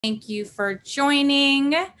Thank you for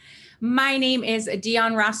joining. My name is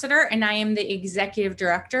Dion Rossiter, and I am the Executive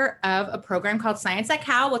Director of a program called Science at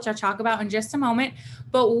Cal, which I'll talk about in just a moment.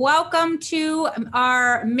 But welcome to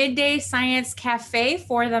our Midday Science Cafe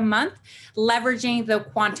for the month, leveraging the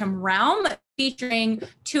quantum realm, featuring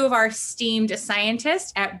two of our esteemed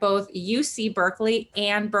scientists at both UC Berkeley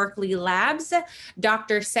and Berkeley Labs,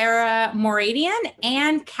 Dr. Sara Mouradian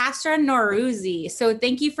and Kasra Nowrouzi. So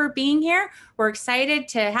thank you for being here. We're excited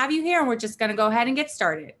to have you here, and we're just going to go ahead and get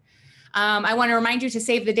started. I want to remind you to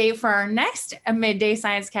save the date for our next Midday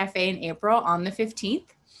Science Cafe in April on the 15th.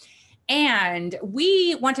 And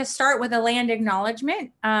we want to start with a land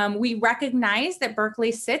acknowledgement. We recognize that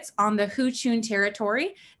Berkeley sits on the Huchun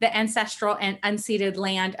territory, the ancestral and unceded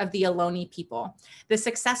land of the Ohlone people, the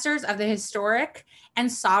successors of the historic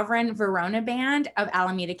and sovereign Verona Band of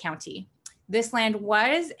Alameda County. This land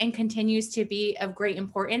was and continues to be of great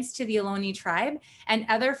importance to the Ohlone tribe and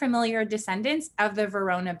other familiar descendants of the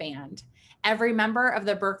Verona Band. Every member of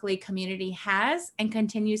the Berkeley community has and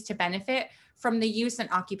continues to benefit from the use and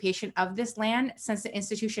occupation of this land since the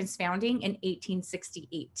institution's founding in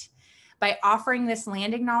 1868. By offering this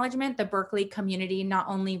land acknowledgement, the Berkeley community not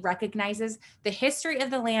only recognizes the history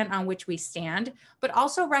of the land on which we stand, but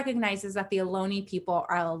also recognizes that the Ohlone people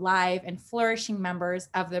are alive and flourishing members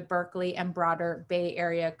of the Berkeley and broader Bay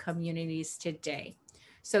Area communities today.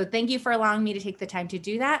 So thank you for allowing me to take the time to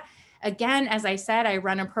do that. Again, as I said, I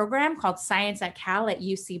run a program called Science at Cal at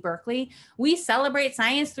UC Berkeley. We celebrate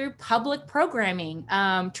science through public programming,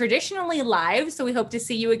 traditionally live, so we hope to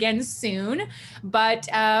see you again soon. But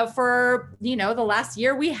for the last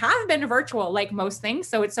year, we have been virtual like most things.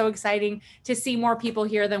 So it's so exciting to see more people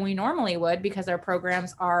here than we normally would because our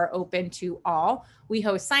programs are open to all. We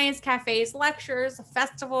host science cafes, lectures,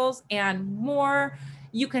 festivals, and more.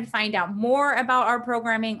 You can find out more about our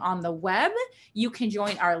programming on the web. You can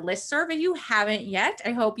join our listserv if you haven't yet.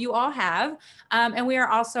 I hope you all have. And we are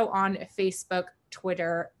also on Facebook,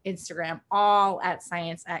 Twitter, Instagram, all at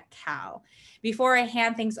Science at Cal. Before I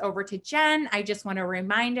hand things over to Jen, I just want to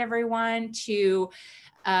remind everyone to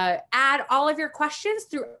add all of your questions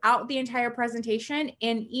throughout the entire presentation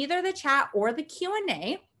in either the chat or the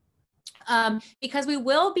Q&A. Because we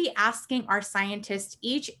will be asking our scientists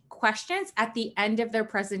each questions at the end of their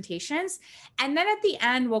presentations. And then at the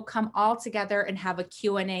end, we'll come all together and have a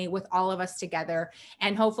Q&A with all of us together.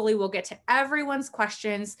 And hopefully we'll get to everyone's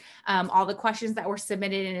questions, all the questions that were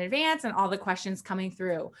submitted in advance and all the questions coming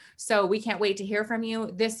through. So we can't wait to hear from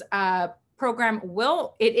you. This program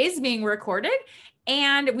is being recorded,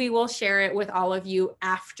 and we will share it with all of you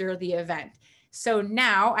after the event. So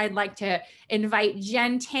now I'd like to invite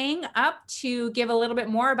Jen Tang up to give a little bit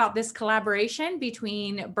more about this collaboration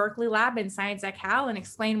between Berkeley Lab and Science at Cal and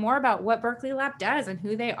explain more about what Berkeley Lab does and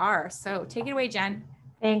who they are. So take it away, Jen.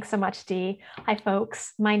 Thanks so much, Dee. Hi,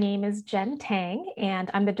 folks. My name is Jen Tang, and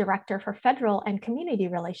I'm the Director for Federal and Community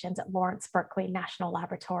Relations at Lawrence Berkeley National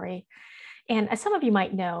Laboratory. And as some of you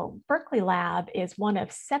might know, Berkeley Lab is one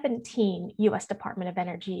of 17 U.S. Department of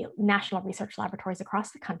Energy national research laboratories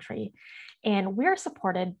across the country. And we're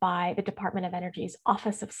supported by the Department of Energy's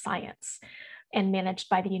Office of Science and managed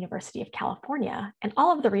by the University of California. And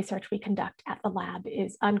all of the research we conduct at the lab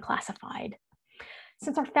is unclassified.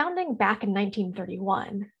 Since our founding back in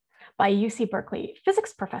 1931 by a UC Berkeley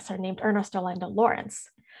physics professor named Ernest Orlando Lawrence,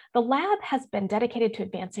 the lab has been dedicated to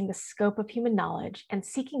advancing the scope of human knowledge and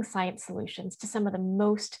seeking science solutions to some of the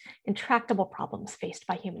most intractable problems faced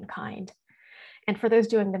by humankind. And for those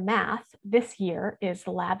doing the math, this year is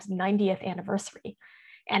the lab's 90th anniversary.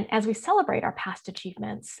 And as we celebrate our past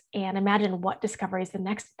achievements and imagine what discoveries the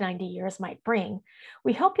next 90 years might bring,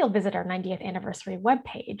 we hope you'll visit our 90th anniversary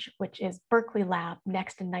webpage, which is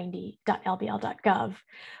berkeleylabnext90.lbl.gov,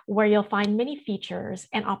 where you'll find many features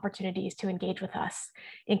and opportunities to engage with us,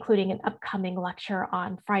 including an upcoming lecture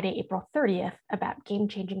on Friday, April 30th about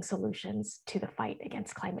game-changing solutions to the fight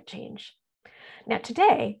against climate change. Now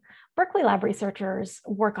today, Berkeley Lab researchers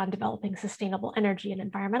work on developing sustainable energy and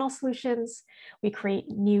environmental solutions. We create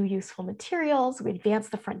new useful materials. We advance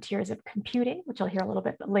the frontiers of computing, which you'll hear a little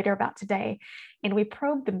bit later about today. And we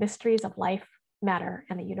probe the mysteries of life, matter,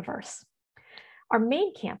 and the universe. Our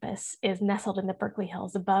main campus is nestled in the Berkeley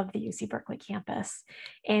Hills above the UC Berkeley campus,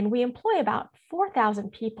 and we employ about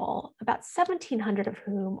 4,000 people, about 1,700 of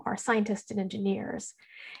whom are scientists and engineers,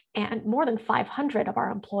 and more than 500 of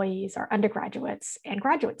our employees are undergraduates and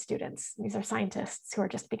graduate students. These are scientists who are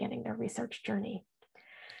just beginning their research journey.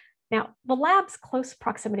 Now, the lab's close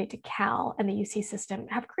proximity to Cal and the UC system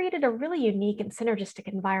have created a really unique and synergistic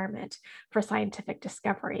environment for scientific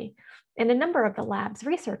discovery. And a number of the lab's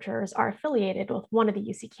researchers are affiliated with one of the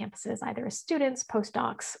UC campuses, either as students,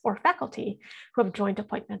 postdocs, or faculty who have joint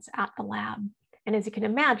appointments at the lab. And as you can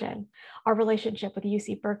imagine, our relationship with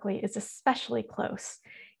UC Berkeley is especially close,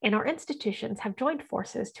 and our institutions have joined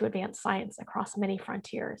forces to advance science across many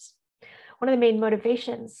frontiers. One of the main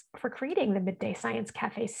motivations for creating the Midday Science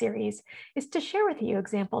Cafe series is to share with you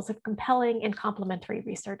examples of compelling and complementary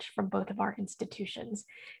research from both of our institutions.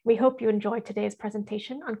 We hope you enjoy today's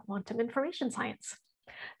presentation on quantum information science.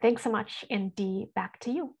 Thanks so much, and Dee, back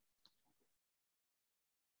to you.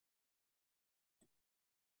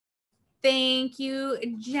 Thank you,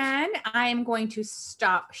 Jen. I am going to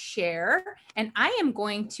stop share, and I am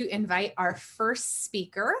going to invite our first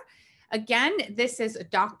speaker. Again, this is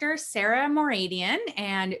Dr. Sara Mouradian,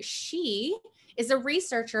 and she is a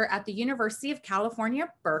researcher at the University of California,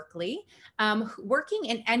 Berkeley, working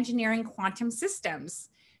in engineering quantum systems.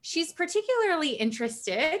 She's particularly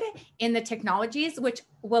interested in the technologies which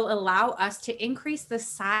will allow us to increase the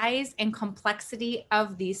size and complexity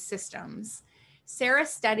of these systems. Sara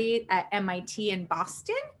studied at MIT in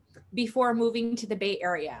Boston before moving to the Bay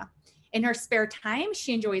Area. In her spare time,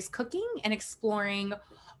 she enjoys cooking and exploring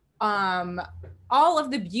all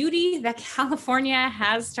of the beauty that California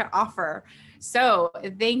has to offer. So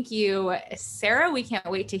thank you, Sara. We can't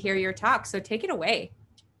wait to hear your talk. So take it away.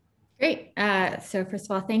 Great. So first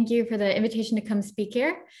of all, thank you for the invitation to come speak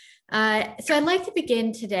here. So I'd like to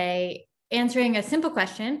begin today answering a simple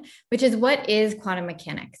question, which is, what is quantum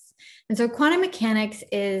mechanics? And so quantum mechanics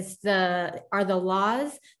are the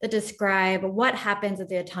laws that describe what happens at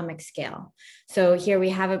the atomic scale. So here we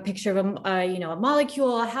have a picture of a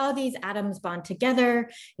molecule, how these atoms bond together,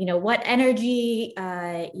 what energy,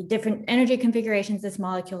 different energy configurations this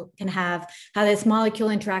molecule can have, how this molecule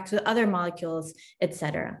interacts with other molecules, et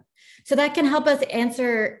cetera. So that can help us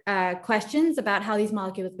answer questions about how these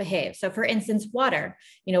molecules behave. So for instance, water,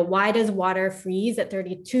 why does water freeze at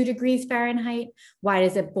 32 degrees Fahrenheit? Why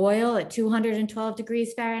does it boil at 212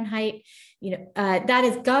 degrees Fahrenheit? That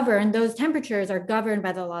is governed, those temperatures are governed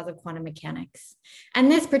by the laws of quantum mechanics.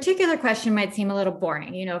 And this particular question might seem a little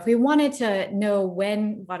boring. If we wanted to know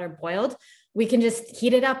when water boiled, we can just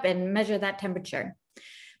heat it up and measure that temperature.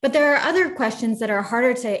 But there are other questions that are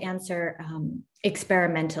harder to answer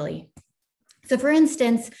experimentally. So for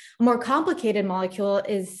instance, a more complicated molecule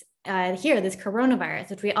is here, this coronavirus,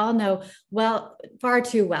 which we all know far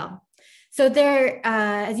too well. So there,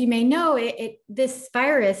 as you may know, this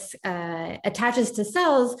virus attaches to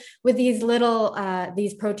cells with these little,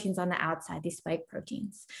 these proteins on the outside, these spike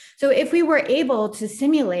proteins. So if we were able to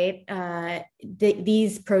simulate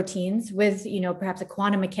these proteins with, perhaps a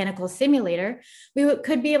quantum mechanical simulator, we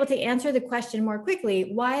could be able to answer the question more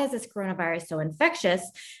quickly, why is this coronavirus so infectious?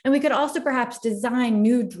 And we could also perhaps design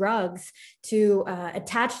new drugs to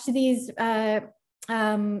attach to these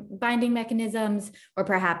binding mechanisms, or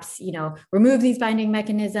perhaps, remove these binding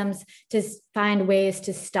mechanisms to find ways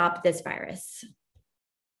to stop this virus.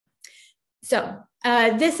 So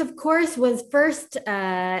this, of course, was first,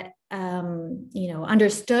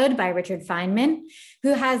 understood by Richard Feynman,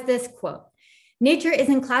 who has this quote: "Nature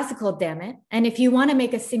isn't classical, damn it. And if you want to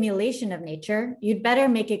make a simulation of nature, you'd better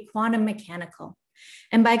make it quantum mechanical.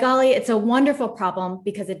 And by golly, it's a wonderful problem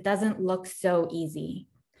because it doesn't look so easy."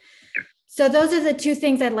 So those are the two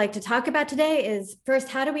things I'd like to talk about today. Is first,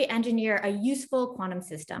 how do we engineer a useful quantum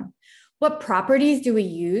system? What properties do we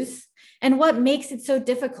use? And what makes it so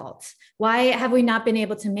difficult? Why have we not been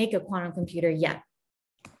able to make a quantum computer yet?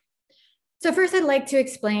 So first, I'd like to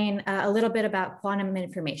explain a little bit about quantum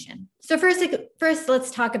information. So first,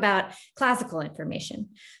 let's talk about classical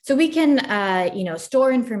information. So we can,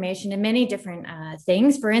 store information in many different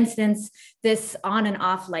things. For instance, this on and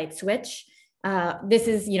off light switch. This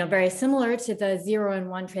is, very similar to the 0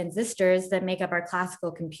 and 1 transistors that make up our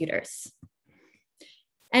classical computers.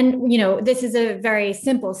 And, this is a very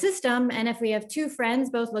simple system. And if we have two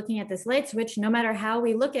friends both looking at this light switch, no matter how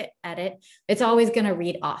we look at it, it's always going to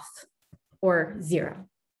read off or 0.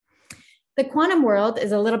 The quantum world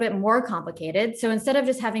is a little bit more complicated. So instead of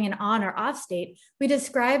just having an on or off state, we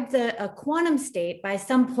describe a quantum state by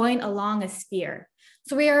some point along a sphere.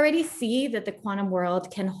 So we already see that the quantum world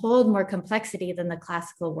can hold more complexity than the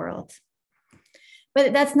classical world.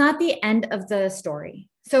 But that's not the end of the story.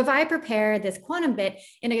 So if I prepare this quantum bit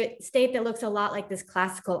in a state that looks a lot like this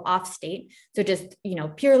classical off state, so just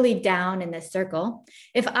purely down in this circle,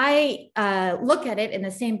 if I look at it in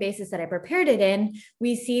the same basis that I prepared it in,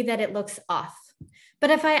 we see that it looks off. But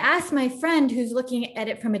if I ask my friend who's looking at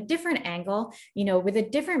it from a different angle, with a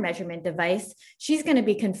different measurement device, she's going to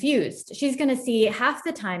be confused. She's going to see half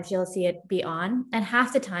the time she'll see it be on and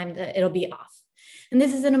half the time that it'll be off. And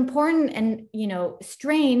this is an important and,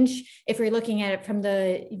 strange, if we're looking at it from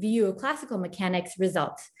the view of classical mechanics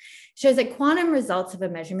results. It shows that quantum results of a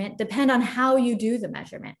measurement depend on how you do the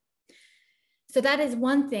measurement. So that is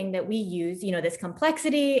one thing that we use, this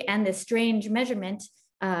complexity and this strange measurement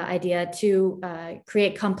idea to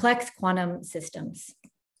create complex quantum systems.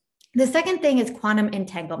 The second thing is quantum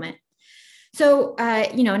entanglement. So,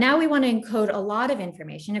 now we want to encode a lot of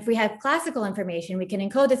information. If we have classical information, we can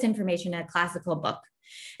encode this information in a classical book.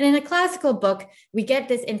 And in a classical book, we get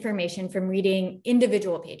this information from reading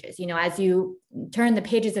individual pages. As you turn the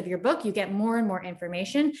pages of your book, you get more and more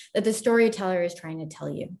information that the storyteller is trying to tell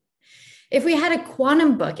you. If we had a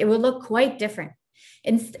quantum book, it would look quite different.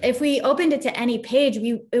 And if we opened it to any page,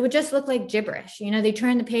 it would just look like gibberish. They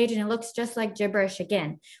turn the page and it looks just like gibberish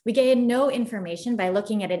again. We gain no information by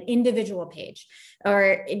looking at an individual page. Or,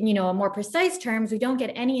 in more precise terms, we don't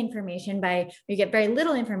get any information we get very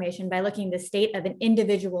little information by looking at the state of an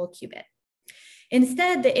individual qubit.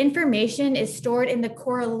 Instead, the information is stored in the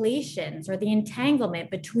correlations or the entanglement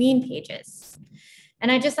between pages.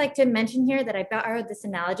 And I'd just like to mention here that I borrowed this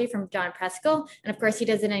analogy from John Preskill. And of course, he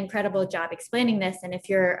does an incredible job explaining this. And if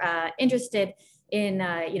you're interested in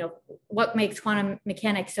what makes quantum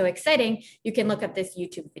mechanics so exciting, you can look up this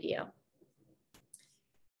YouTube video.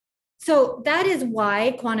 So that is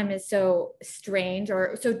why quantum is so strange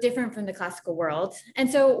or so different from the classical world. And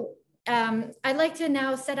so I'd like to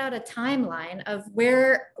now set out a timeline of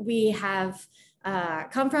where we have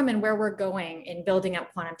come from and where we're going in building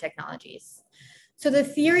up quantum technologies. So the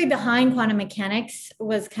theory behind quantum mechanics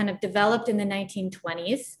was kind of developed in the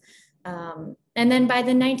 1920s. And then by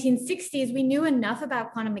the 1960s, we knew enough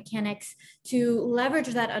about quantum mechanics to leverage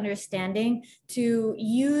that understanding to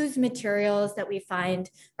use materials that we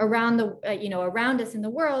find around around us in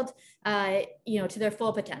the world, to their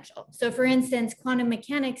full potential. So for instance, quantum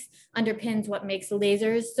mechanics underpins what makes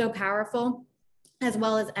lasers so powerful, as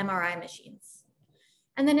well as MRI machines.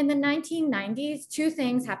 And then in the 1990s, two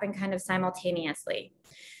things happened kind of simultaneously.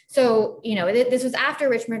 So, this was after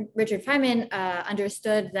Richard Feynman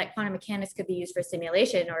understood that quantum mechanics could be used for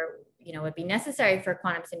simulation or, would be necessary for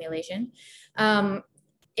quantum simulation.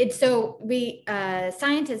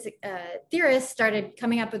 Theorists started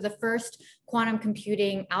coming up with the first quantum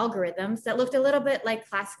computing algorithms that looked a little bit like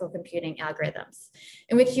classical computing algorithms,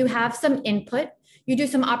 in which you have some input, you do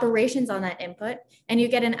some operations on that input, and you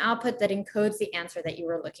get an output that encodes the answer that you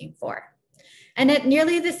were looking for. And at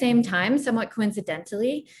nearly the same time, somewhat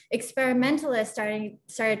coincidentally, experimentalists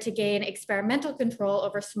started to gain experimental control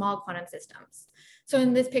over small quantum systems. So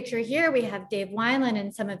in this picture here, we have Dave Wineland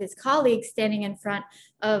and some of his colleagues standing in front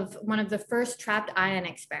of one of the first trapped ion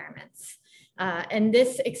experiments. And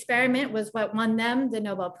this experiment was what won them the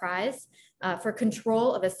Nobel Prize for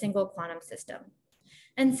control of a single quantum system.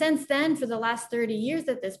 And since then, for the last 30 years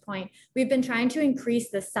at this point, we've been trying to increase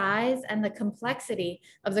the size and the complexity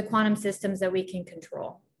of the quantum systems that we can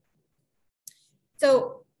control.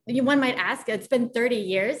 So one might ask, it's been 30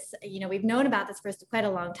 years, we've known about this for quite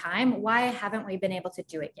a long time. Why haven't we been able to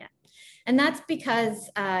do it yet? And that's because,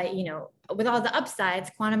 with all the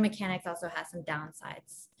upsides, quantum mechanics also has some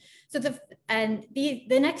downsides. So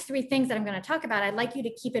the next three things that I'm going to talk about, I'd like you to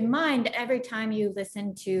keep in mind every time you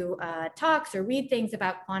listen to talks or read things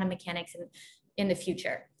about quantum mechanics in the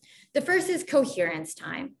future. The first is coherence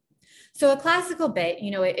time. So a classical bit,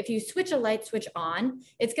 if you switch a light switch on,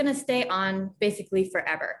 it's going to stay on basically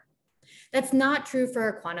forever. That's not true for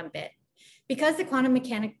a quantum bit. Because the quantum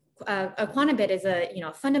mechanic a quantum bit is a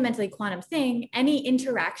fundamentally quantum thing, any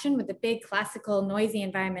interaction with the big classical noisy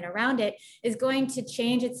environment around it is going to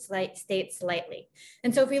change its state slightly.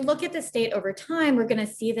 And so if we look at the state over time, we're going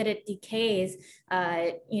to see that it decays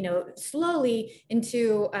slowly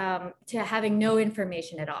into to having no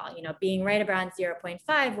information at all, being right around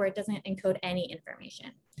 0.5 where it doesn't encode any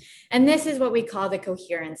information. And this is what we call the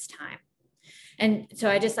coherence time. And so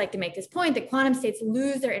I just like to make this point that quantum states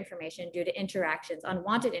lose their information due to interactions,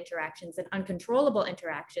 unwanted interactions, and uncontrollable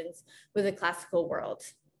interactions with the classical world.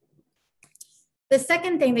 The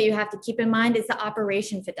second thing that you have to keep in mind is the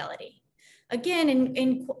operation fidelity. Again,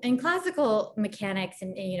 in classical mechanics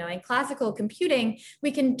and in classical computing, we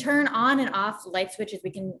can turn on and off light switches. We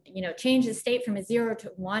can change the state from a 0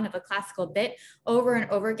 to 1 of a classical bit over and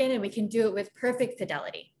over again, and we can do it with perfect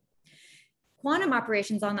fidelity. Quantum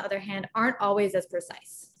operations, on the other hand, aren't always as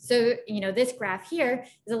precise. So, this graph here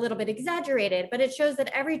is a little bit exaggerated, but it shows that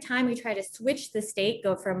every time we try to switch the state,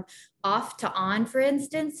 go from off to on, for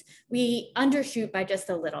instance, we undershoot by just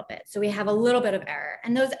a little bit. So we have a little bit of error,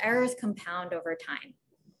 and those errors compound over time.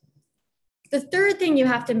 The third thing you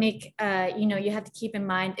have to make, you have to keep in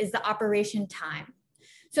mind is the operation time.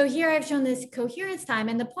 So here I've shown this coherence time,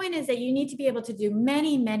 and the point is that you need to be able to do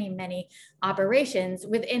many, many, many operations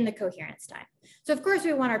within the coherence time. So of course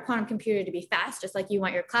we want our quantum computer to be fast, just like you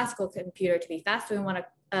want your classical computer to be fast. So we want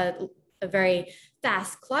a very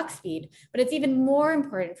fast clock speed, but it's even more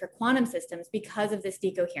important for quantum systems because of this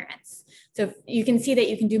decoherence. So you can see that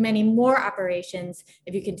you can do many more operations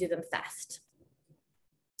if you can do them fast.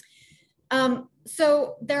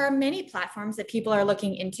 So there are many platforms that people are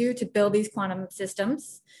looking into to build these quantum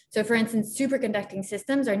systems. So for instance, superconducting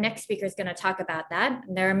systems, our next speaker is going to talk about that.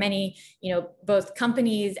 And there are many, both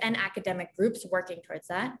companies and academic groups working towards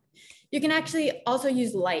that. You can actually also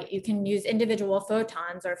use light. You can use individual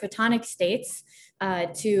photons or photonic states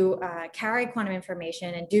to carry quantum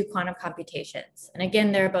information and do quantum computations. And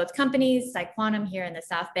again, there are both companies, PsiQuantum here in the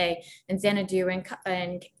South Bay and Xanadu in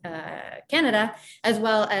Canada, as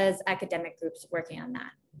well as academic groups working on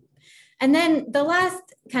that. And then the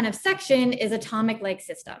last kind of section is atomic-like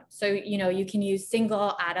systems. So, you can use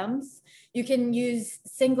single atoms. You can use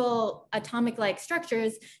single atomic-like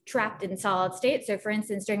structures trapped in solid state. So for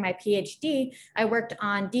instance, during my PhD, I worked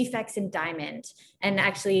on defects in diamond and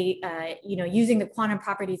actually, using the quantum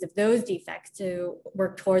properties of those defects to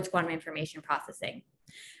work towards quantum information processing.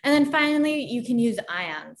 And then finally, you can use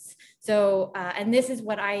ions. So, and this is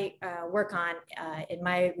what I work on in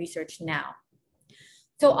my research now.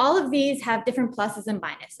 So all of these have different pluses and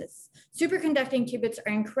minuses. Superconducting qubits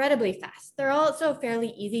are incredibly fast. They're also fairly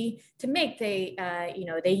easy to make. They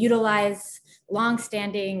utilize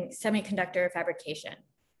long-standing semiconductor fabrication.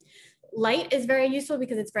 Light is very useful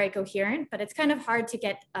because it's very coherent, but it's kind of hard to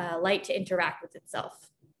get light to interact with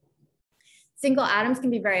itself. Single atoms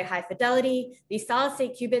can be very high fidelity. These solid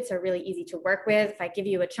state qubits are really easy to work with. If I give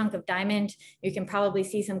you a chunk of diamond, you can probably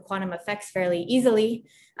see some quantum effects fairly easily,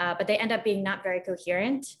 but they end up being not very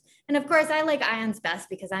coherent. And of course, I like ions best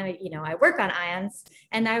because I work on ions,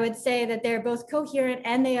 and I would say that they're both coherent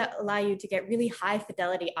and they allow you to get really high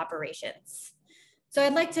fidelity operations. So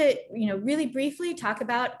I'd like to, really briefly talk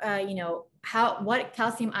about, what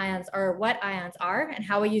calcium ions are, what ions are, and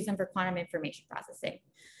how we use them for quantum information processing.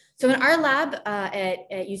 So in our lab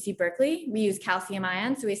at UC Berkeley, we use calcium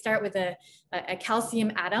ions. So we start with a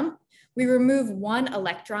calcium atom. We remove one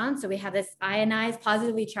electron. So we have this ionized,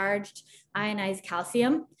 positively charged ionized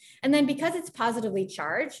calcium. And then because it's positively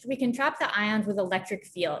charged, we can trap the ions with electric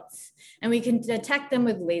fields, and we can detect them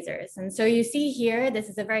with lasers. And so you see here, this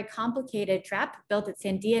is a very complicated trap built at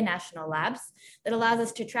Sandia National Labs that allows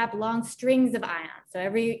us to trap long strings of ions. So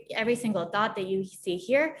every single dot that you see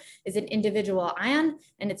here is an individual ion,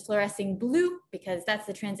 and it's fluorescing blue because that's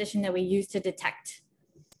the transition that we use to detect.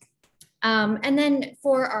 And then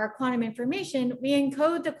for our quantum information, we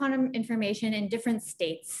encode the quantum information in different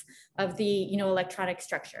states of the electronic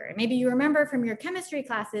structure. And maybe you remember from your chemistry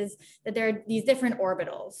classes that there are these different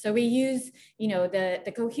orbitals. So we use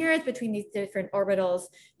the coherence between these different orbitals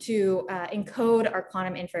to encode our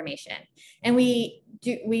quantum information. And we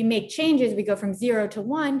make changes. We go from 0 to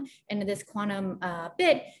 1 into this quantum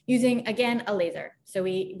bit using, again, a laser. So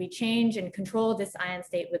we change and control this ion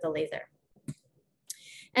state with a laser.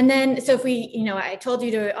 And then, so if I told you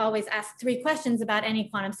to always ask 3 questions about any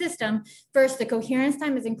quantum system. First, the coherence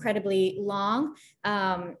time is incredibly long.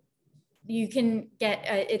 You can get,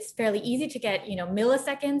 it's fairly easy to get,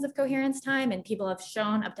 milliseconds of coherence time, and people have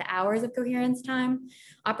shown up to hours of coherence time.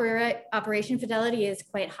 Operation fidelity is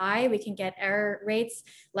quite high. We can get error rates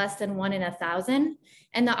less than 1 in 1,000.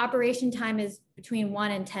 And the operation time is between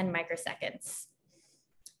 1 and 10 microseconds.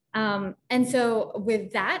 And so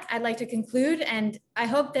with that, I'd like to conclude, and I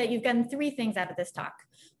hope that you've gotten 3 things out of this talk.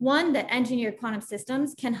 1, that engineered quantum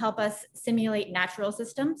systems can help us simulate natural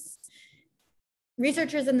systems.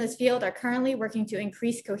 Researchers in this field are currently working to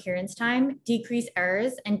increase coherence time, decrease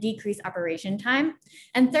errors, and decrease operation time.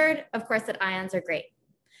 And third, of course, that ions are great.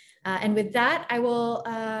 And with that, I will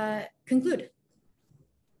conclude.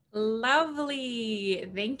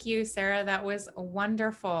 Lovely. Thank you, Sarah. That was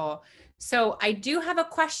wonderful. So I do have a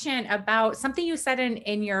question about something you said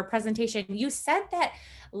in your presentation. You said that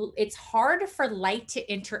it's hard for light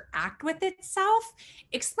to interact with itself.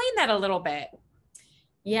 Explain that a little bit.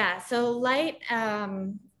 Yeah, so light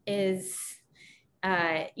is,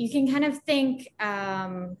 you can kind of think,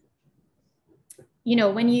 you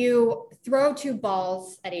know, when you throw two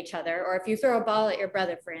balls at each other, or if you throw a ball at your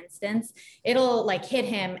brother, for instance, it'll like hit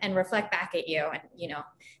him and reflect back at you and, you know,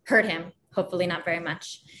 hurt him, hopefully not very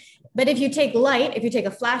much. But if you take light, if you take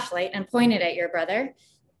a flashlight and point it at your brother,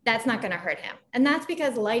 that's not going to hurt him. And that's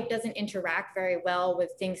because light doesn't interact very well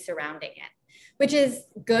with things surrounding it, which is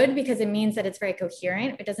good because it means that it's very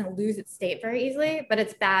coherent. It doesn't lose its state very easily, but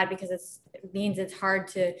it's bad because it means it's hard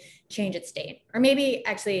to change its state. Or maybe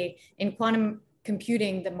actually in quantum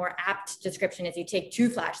computing, the more apt description is you take two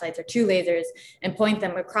flashlights or two lasers and point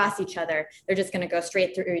them across each other. They're just going to go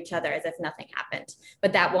straight through each other as if nothing happened.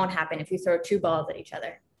 But that won't happen if you throw two balls at each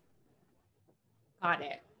other. Got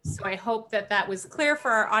it. So I hope that that was clear for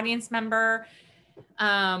our audience member.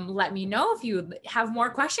 Let me know if you have more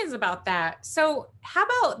questions about that. So how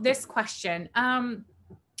about this question?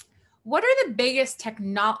 What are the biggest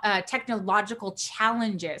technological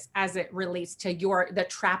challenges as it relates to the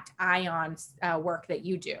trapped ions work that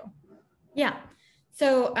you do? Yeah.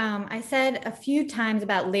 So I said a few times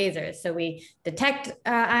about lasers. So we detect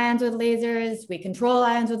ions with lasers, we control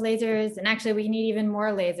ions with lasers, and actually we need even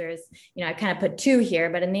more lasers. You know, I kind of put 2 here,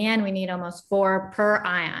 but in the end we need almost 4 per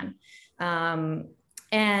ion.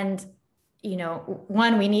 And you know,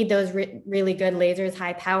 one, we need those really good lasers,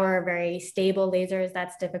 high power, very stable lasers.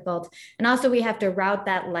 That's difficult. And also we have to route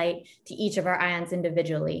that light to each of our ions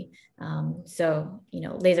individually. So, you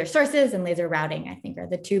know, laser sources and laser routing, I think, are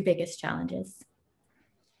the 2 biggest challenges.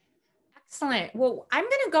 Excellent. Well, I'm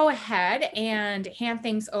going to go ahead and hand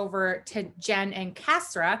things over to Jen and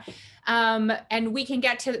Kasra, and we can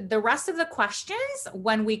get to the rest of the questions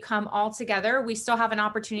when we come all together. We still have an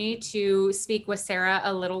opportunity to speak with Sara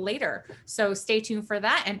a little later. So stay tuned for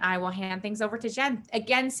that, and I will hand things over to Jen.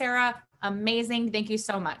 Again, Sara, amazing. Thank you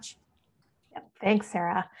so much. Yep. Thanks,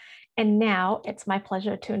 Sara. And now it's my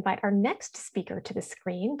pleasure to invite our next speaker to the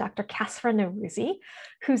screen, Dr. Kasra Nowrouzi,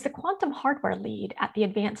 who's the quantum hardware lead at the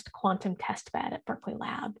Advanced Quantum Testbed at Berkeley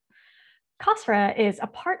Lab. Kasra is a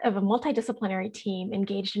part of a multidisciplinary team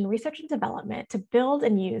engaged in research and development to build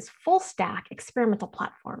and use full stack experimental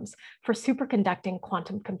platforms for superconducting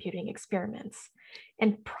quantum computing experiments.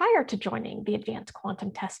 And prior to joining the Advanced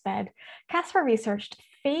Quantum Testbed, Kasra researched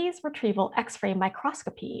phase retrieval X-ray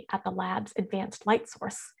microscopy at the lab's Advanced Light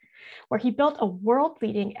Source, where he built a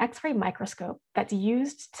world-leading X-ray microscope that's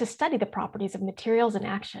used to study the properties of materials in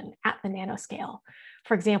action at the nanoscale.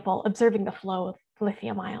 For example, observing the flow of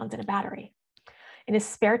lithium ions in a battery. In his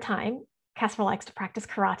spare time, Kasra likes to practice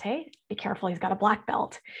karate, be careful he's got a black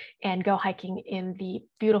belt, and go hiking in the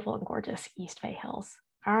beautiful and gorgeous East Bay Hills.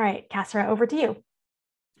 All right, Kasra, over to you.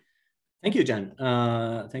 Thank you, Jen.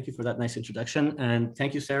 Thank you for that nice introduction. And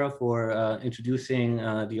thank you, Sara, for introducing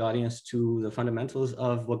the audience to the fundamentals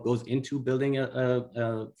of what goes into building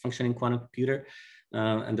a functioning quantum computer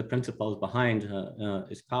and the principles behind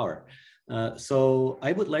its power. So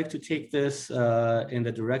I would like to take this in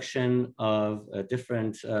the direction of a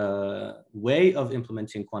different way of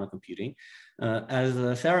implementing quantum computing.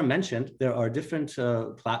 As Sara mentioned, there are different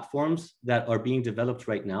platforms that are being developed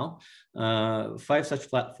right now. 5 such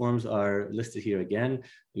platforms are listed here again.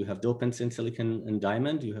 You have dopants in silicon and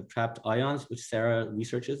diamond. You have trapped ions, which Sara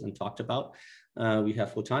researches and talked about. We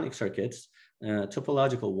have photonic circuits,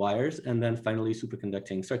 topological wires, and then finally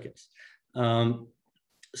superconducting circuits.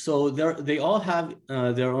 So they all have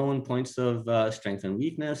their own points of strength and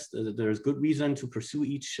weakness. There's good reason to pursue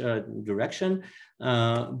each direction.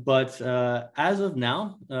 But as of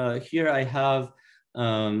now, here I have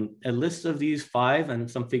a list of these 5 and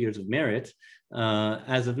some figures of merit.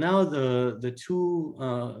 As of now, the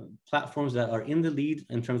 2 platforms that are in the lead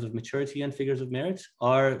in terms of maturity and figures of merit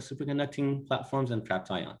are superconducting platforms and trapped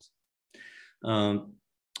ions.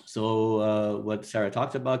 So what Sara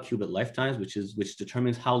talked about, qubit lifetimes, which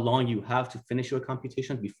determines how long you have to finish your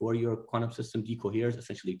computation before your quantum system decoheres,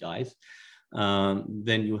 essentially dies.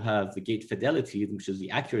 Then you have the gate fidelity, which is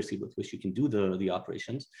the accuracy with which you can do the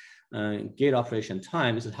operations. Gate operation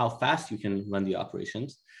time, this is how fast you can run the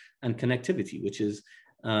operations. And connectivity,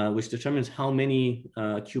 which determines how many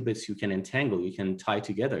qubits you can entangle, you can tie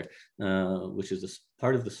together, which is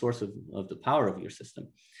part of the source of the power of your system.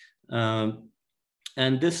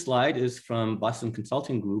 And this slide is from Boston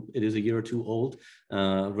Consulting Group. It is a year or 2 old.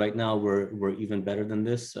 Right now, we're even better than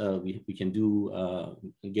this. We can do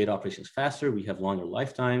gate operations faster. We have longer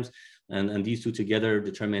lifetimes. And these 2 together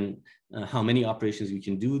determine how many operations you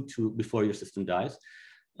can do before your system dies.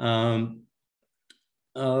 When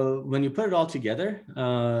you put it all together,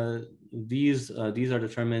 these are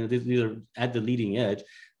determined, these are at the leading edge.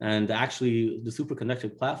 And actually, the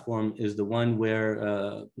superconductive platform is the one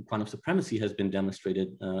where quantum supremacy has been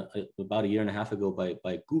demonstrated about a year and a half ago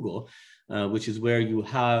by Google, which is where you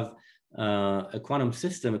have a quantum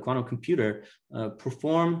system, a quantum computer,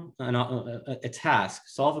 perform a task,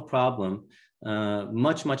 solve a problem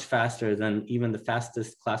much faster than even the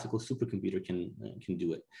fastest classical supercomputer can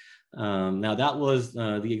do it. Now that was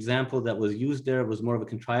the example that was used there was more of a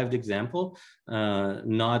contrived example,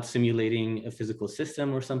 not simulating a physical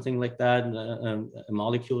system or something like that, a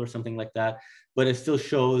molecule or something like that, but it still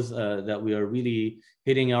shows that we are really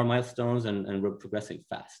hitting our milestones and we're progressing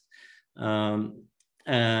fast.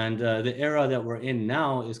 And the era that we're in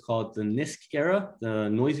now is called the NISQ era, the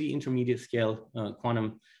noisy intermediate scale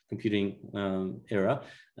quantum computing era.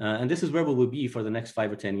 And this is where we will be for the next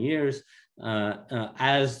 5 or 10 years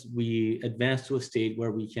as we advance to a state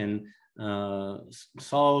where we can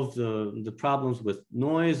solve the problems with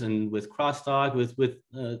noise and with crosstalk, with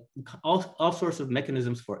all sorts of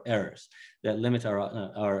mechanisms for errors that limit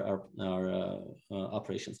our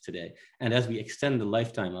operations today, and as we extend the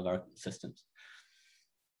lifetime of our systems.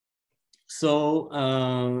 So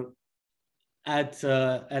at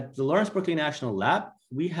the Lawrence Berkeley National Lab,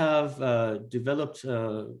 we have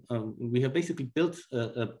we have basically built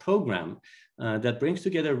a program that brings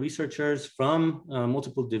together researchers from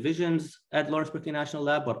multiple divisions at Lawrence Berkeley National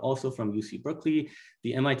Lab, but also from UC Berkeley,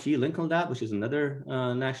 the MIT Lincoln Lab, which is another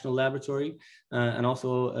national laboratory, and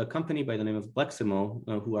also a company by the name of Bleximo,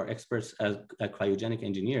 who are experts at cryogenic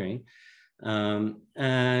engineering.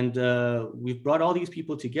 We've brought all these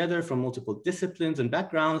people together from multiple disciplines and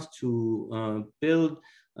backgrounds to build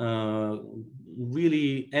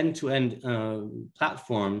really end-to-end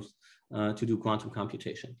platforms to do quantum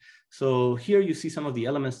computation. So here you see some of the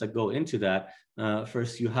elements that go into that.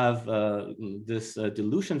 First, you have this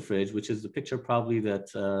dilution fridge, which is the picture probably that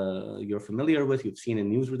you're familiar with, you've seen in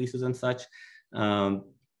news releases and such.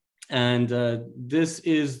 This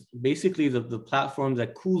is basically the platform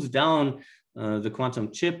that cools down the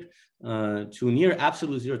quantum chip to near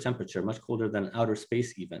absolute zero temperature, much colder than outer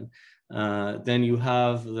space even. Then you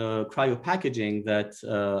have the cryo packaging that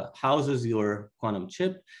houses your quantum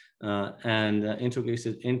chip and integrates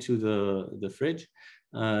it into the fridge.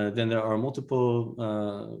 Then there are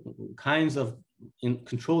multiple kinds of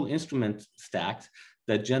control instrument stacks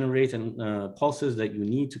that generate pulses that you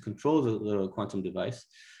need to control the quantum device.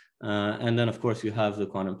 And then, of course, you have the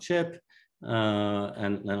quantum chip,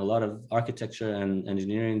 and a lot of architecture and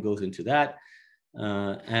engineering goes into that.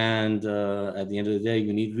 At the end of the day,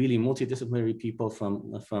 you need really multidisciplinary people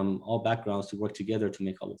from all backgrounds to work together to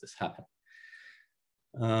make all of this happen.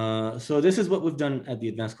 So this is what we've done at the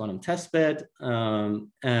Advanced Quantum Testbed.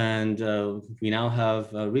 We now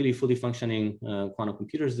have really fully functioning quantum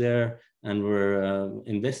computers there, and we're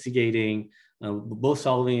investigating both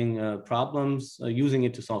solving problems, using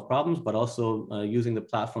it to solve problems, but also using the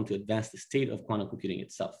platform to advance the state of quantum computing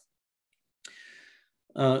itself.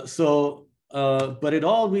 But it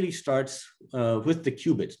all really starts with the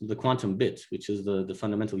qubit, the quantum bit, which is the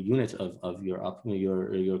fundamental unit of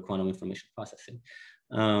your quantum information processing.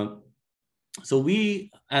 So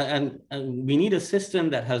we need a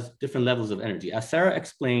system that has different levels of energy. As Sara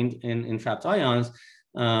explained in trapped ions,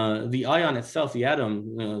 the ion itself, the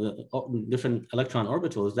atom, the different electron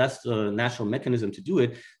orbitals, that's the natural mechanism to do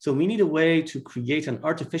it. So we need a way to create an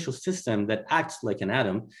artificial system that acts like an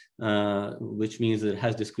atom, which means it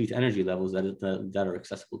has discrete energy levels that are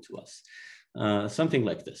accessible to us. Something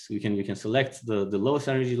like this. You can select the lowest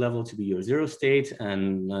energy level to be your 0 state,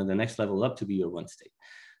 and the next level up to be your 1 state.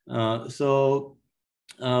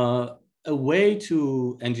 A way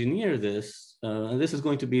to engineer this, and this is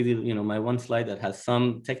going to be my one slide that has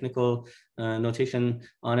some technical notation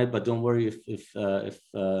on it, but don't worry if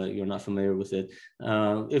you're not familiar with it.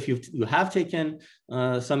 If you have taken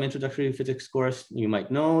some introductory physics course, you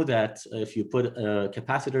might know that if you put a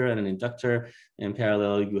capacitor and an inductor in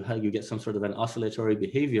parallel, you get some sort of an oscillatory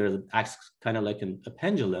behavior that acts kind of like a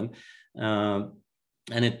pendulum.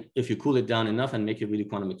 And if you cool it down enough and make it really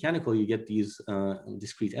quantum mechanical, you get these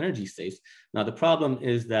discrete energy states. Now, the problem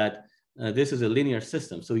is that this is a linear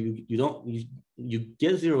system. So you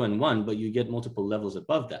get 0 and 1, but you get multiple levels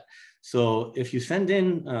above that. So if you send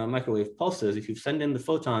in microwave pulses, if you send in the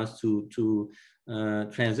photons to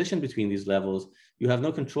transition between these levels, you have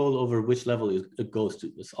no control over which level it goes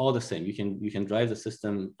to. It's all the same. You can drive the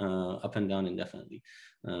system up and down indefinitely,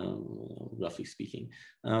 roughly speaking.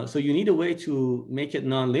 So you need a way to make it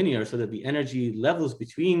nonlinear so that the energy levels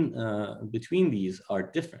between these are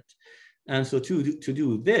different. And so to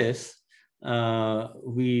do this,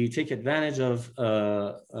 we take advantage of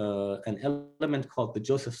an element called the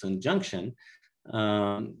Josephson junction,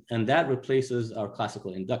 And that replaces our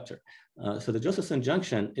classical inductor. So the Josephson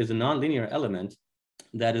junction is a nonlinear element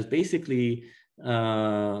that is basically,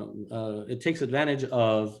 it takes advantage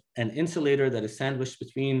of an insulator that is sandwiched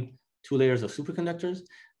between two layers of superconductors.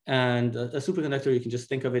 And a superconductor, you can just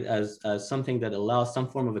think of it as something that allows some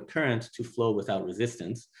form of a current to flow without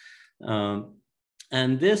resistance.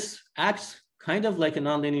 And this acts kind of like a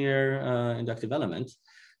nonlinear inductive element.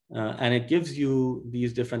 And it gives you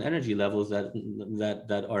these different energy levels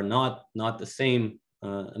that are not the same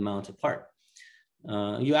amount apart.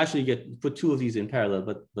 You actually put two of these in parallel,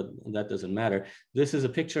 but that doesn't matter. This is a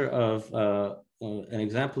picture of an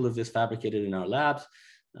example of this fabricated in our labs.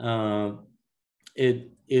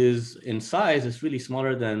 It is in size, it's really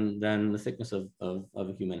smaller than the thickness of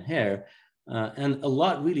a human hair. And a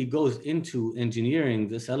lot really goes into engineering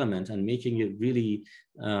this element and making it really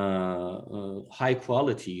high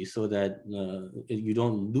quality so that you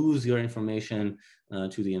don't lose your information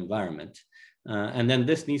to the environment. And then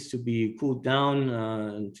this needs to be cooled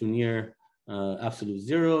down to near absolute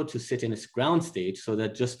zero to sit in its ground state so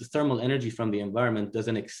that just the thermal energy from the environment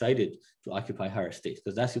doesn't excite it to occupy higher states,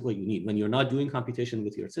 because that's what you need. When you're not doing computation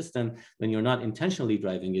with your system, when you're not intentionally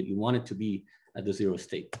driving it, you want it to be at the zero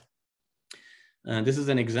state. And this is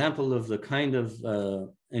an example of the kind of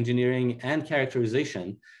engineering and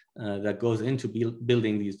characterization that goes into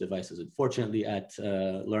building these devices. Unfortunately, at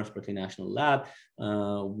Lawrence Berkeley National Lab,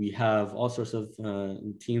 we have all sorts of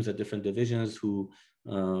teams at different divisions who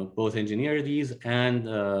both engineer these and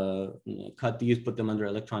cut these, put them under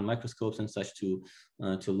electron microscopes and such to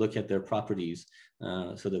look at their properties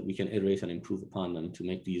so that we can iterate and improve upon them to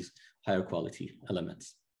make these higher quality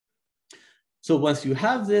elements. So once you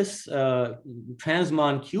have this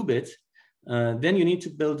transmon qubit, then you need to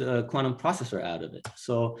build a quantum processor out of it.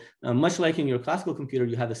 So much like in your classical computer,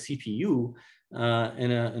 you have a CPU.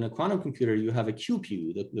 In a quantum computer, you have a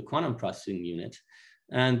QPU, the quantum processing unit.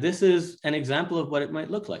 And this is an example of what it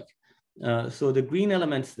might look like. So the green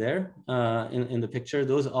elements there in the picture,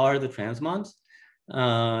 those are the transmons.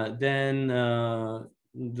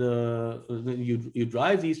 You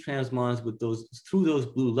drive these transmons with through those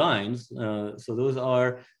blue lines. So those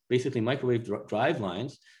are basically microwave drive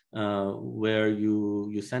lines where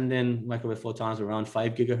you send in microwave photons around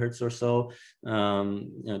 5 gigahertz or so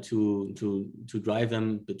to drive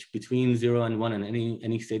them between 0 and 1 and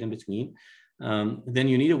any state in between. Then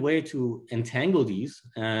you need a way to entangle these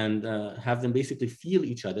and have them basically feel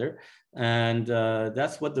each other. And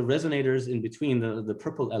that's what the resonators in between the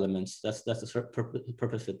purple elements, that's the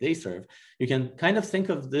purpose that they serve. You can kind of think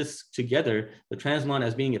of this together, the transmon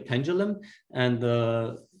as being a pendulum and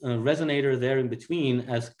the resonator there in between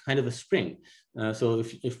as kind of a spring. So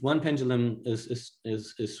if one pendulum is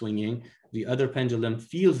swinging, the other pendulum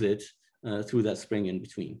feels it through that spring in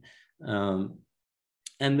between.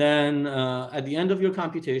 And then at the end of your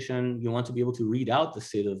computation, you want to be able to read out the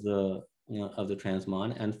state of the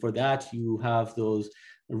transmon. And for that, you have those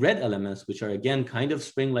red elements, which are again kind of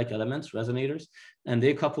spring-like elements, resonators, and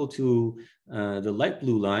they couple to the light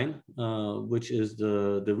blue line, which is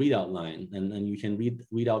the readout line. And you can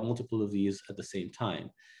read out multiple of these at the same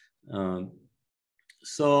time.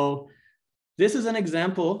 So this is an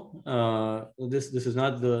example. This is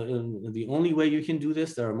not the only way you can do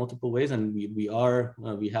this. There are multiple ways, and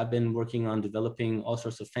we have been working on developing all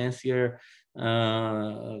sorts of fancier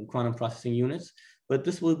quantum processing units. But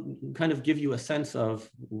this will kind of give you a sense of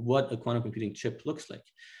what a quantum computing chip looks like.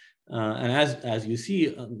 And as you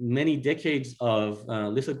see, many decades of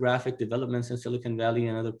lithographic developments in Silicon Valley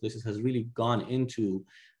and other places has really gone into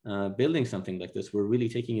building something like this. We're really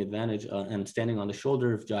taking advantage and standing on the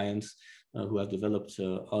shoulder of giants who have developed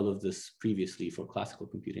all of this previously for classical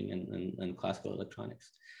computing and classical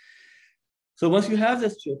electronics. So once you have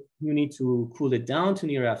this chip, you need to cool it down to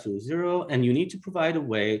near absolute zero, and you need to provide a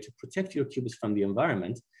way to protect your qubits from the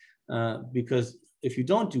environment, because if you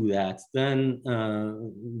don't do that, then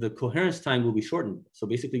the coherence time will be shortened. So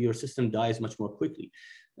basically your system dies much more quickly.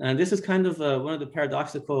 And this is kind of one of the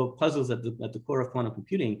paradoxical puzzles at the core of quantum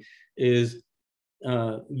computing is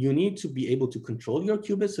you need to be able to control your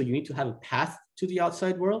qubits. So you need to have a path to the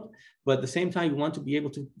outside world, but at the same time, you want to be able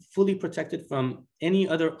to fully protect it from any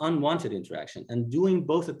other unwanted interaction. And doing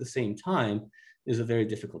both at the same time is a very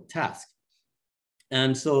difficult task.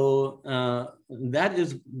 And so that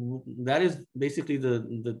is basically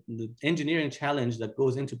the engineering challenge that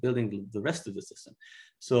goes into building the rest of the system.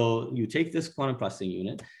 So you take this quantum processing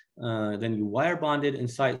unit, then you wire bond it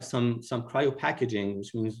inside some cryo packaging,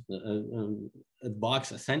 which means a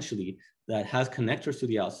box essentially that has connectors to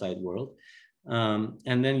the outside world.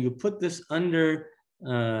 And then you put this under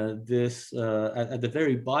at the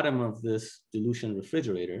very bottom of this dilution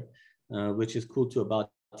refrigerator, which is cooled to about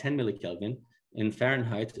 10 millikelvin. In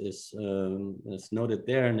Fahrenheit is noted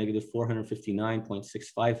there, negative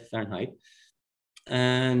 459.65 Fahrenheit.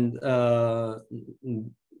 And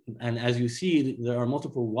as you see, there are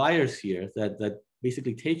multiple wires here that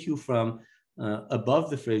basically take you from above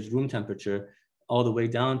the fridge room temperature all the way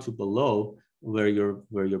down to below where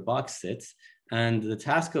your box sits. And the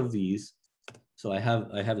task of these, so I have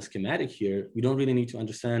a schematic here. We don't really need to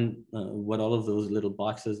understand what all of those little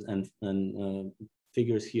boxes and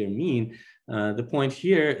figures here mean. The point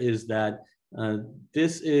here is that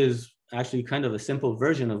this is actually kind of a simple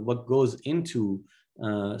version of what goes into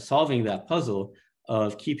solving that puzzle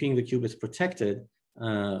of keeping the qubits protected,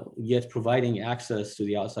 yet providing access to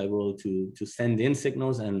the outside world to send in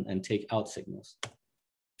signals and take out signals.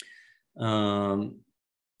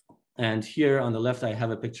 And here on the left, I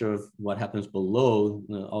have a picture of what happens below,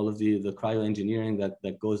 all of the cryoengineering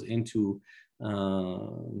that goes into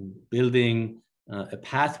building a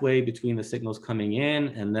pathway between the signals coming in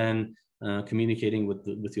and then communicating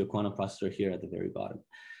with your quantum processor here at the very bottom.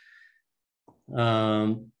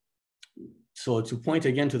 So to point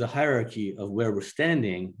again to the hierarchy of where we're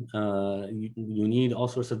standing, you need all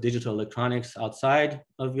sorts of digital electronics outside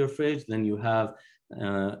of your fridge. Then you have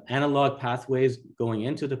analog pathways going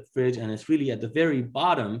into the fridge, and it's really at the very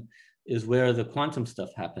bottom is where the quantum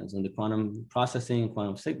stuff happens, and the quantum processing,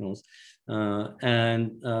 quantum signals.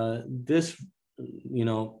 This,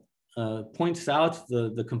 points out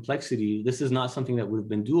the complexity. This is not something that would have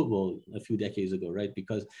been doable a few decades ago, right?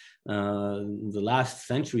 Because the last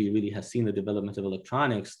century really has seen the development of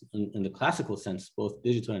electronics in the classical sense, both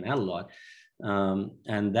digital and analog.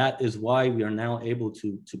 And that is why we are now able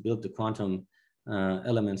to build the quantum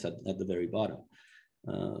elements at the very bottom.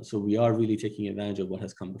 So we are really taking advantage of what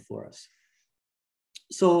has come before us.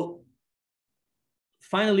 So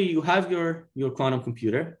finally, you have your quantum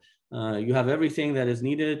computer. You have everything that is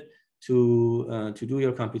needed to do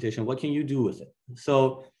your computation. What can you do with it?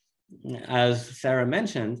 So as Sarah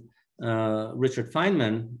mentioned, Richard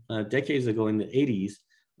Feynman, decades ago in the 80s,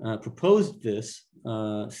 proposed this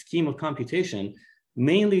scheme of computation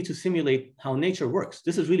mainly to simulate how nature works.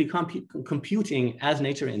 This is really computing as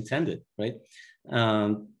nature intended, right?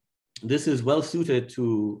 This is well suited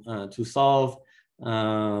to solve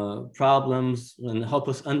problems and help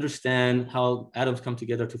us understand how atoms come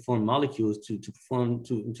together to form molecules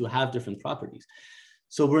to have different properties.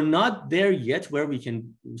 So we're not there yet where we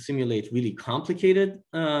can simulate really complicated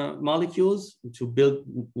molecules to build,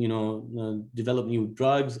 develop new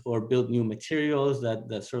drugs or build new materials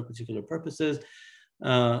that serve particular purposes.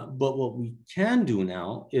 But what we can do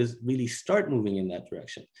now is really start moving in that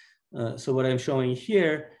direction. So what I'm showing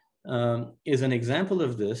here is an example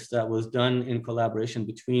of this that was done in collaboration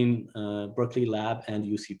between Berkeley Lab and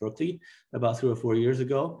UC Berkeley about 3 or 4 years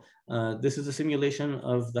ago. This is a simulation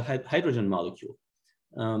of the hydrogen molecule.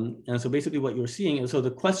 And so basically what you're seeing, and so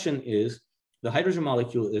the question is, the hydrogen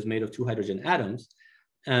molecule is made of 2 hydrogen atoms,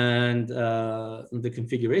 and the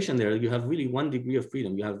configuration there, you have really 1 degree of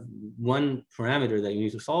freedom. You have 1 parameter that you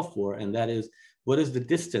need to solve for, and that is, what is the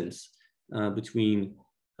distance between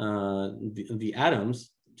the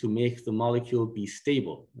atoms to make the molecule be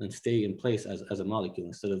stable and stay in place as a molecule,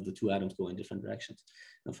 instead of the 2 atoms go in different directions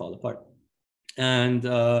and fall apart. And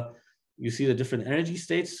you see the different energy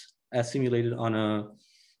states as simulated on a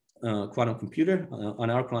quantum computer, on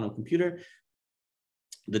our quantum computer.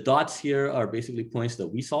 The dots here are basically points that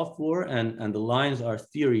we solve for, and the lines are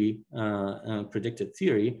theory, predicted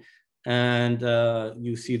theory. And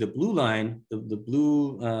you see the blue line, the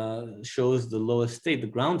blue shows the lowest state, the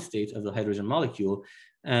ground state of the hydrogen molecule.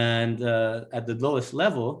 And at the lowest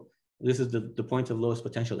level, this is the point of lowest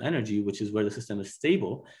potential energy, which is where the system is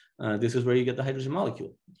stable. This is where you get the hydrogen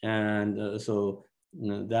molecule. And so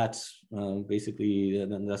that's basically,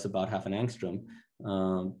 that's about half an angstrom.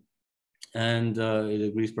 And it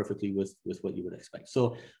agrees perfectly with what you would expect.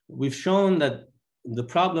 So we've shown that the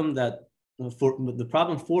problem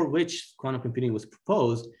for which quantum computing was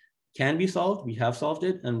proposed can be solved. We have solved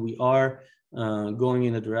it, and we are going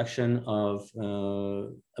in the direction of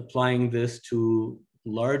applying this to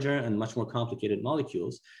larger and much more complicated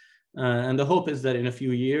molecules. And the hope is that in a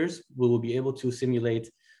few years, we will be able to simulate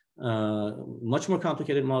much more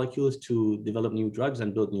complicated molecules to develop new drugs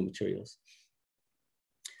and build new materials.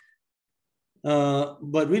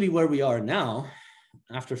 But really where we are now,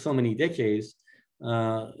 after so many decades,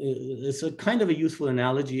 it's a kind of a useful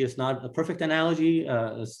analogy. It's not a perfect analogy.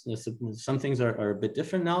 Some things are a bit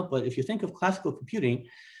different now, but if you think of classical computing,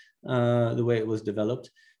 the way it was developed,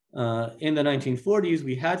 in the 1940s,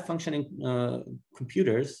 we had functioning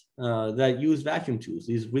computers that used vacuum tubes,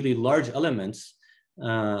 these really large elements.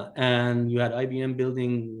 And you had IBM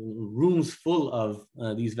building rooms full of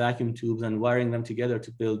these vacuum tubes and wiring them together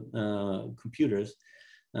to build computers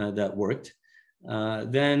that worked.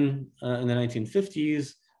 Then in the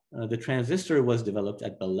 1950s, the transistor was developed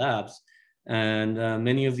at Bell Labs. And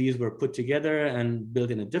many of these were put together and built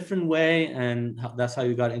in a different way. And that's how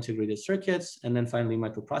you got integrated circuits. And then finally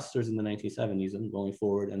microprocessors in the 1970s and going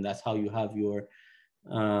forward. And that's how you have your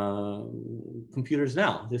computers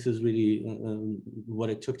now. This is really what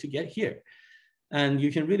it took to get here. And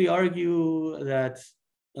you can really argue that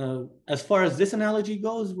as far as this analogy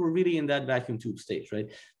goes, we're really in that vacuum tube stage, right?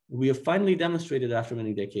 We have finally demonstrated after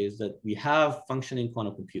many decades that we have functioning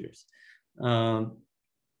quantum computers.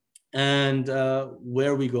 And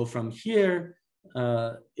where we go from here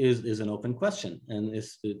is an open question. And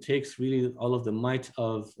it takes really all of the might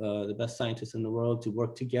of the best scientists in the world to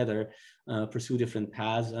work together, pursue different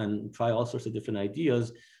paths and try all sorts of different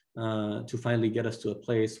ideas to finally get us to a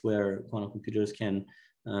place where quantum computers can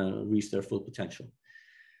reach their full potential.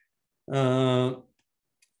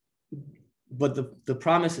 But the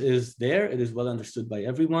promise is there. It is well understood by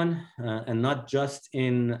everyone, and not just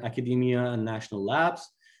in academia and national labs,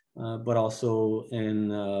 but also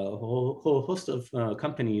in a whole host of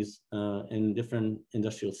companies in different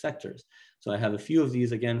industrial sectors. So I have a few of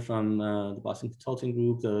these, again, from the Boston Consulting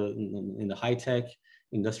Group, in the high tech,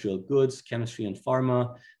 industrial goods, chemistry and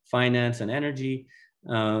pharma, finance and energy.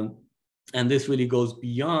 And this really goes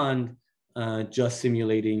beyond just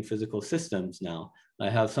simulating physical systems now. I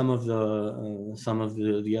have some of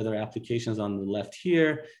the other applications on the left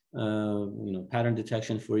here, pattern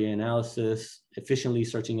detection, Fourier analysis, efficiently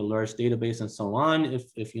searching a large database, and so on.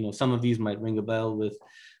 If some of these might ring a bell with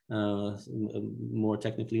more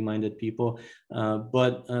technically minded people,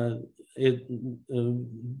 but it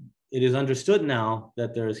is understood now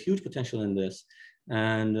that there is huge potential in this,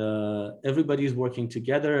 and everybody's working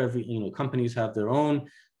together. Companies have their own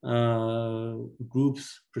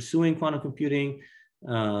groups pursuing quantum computing.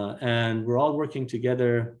 And we're all working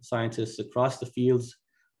together, scientists across the fields,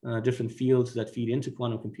 different fields that feed into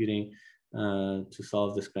quantum computing to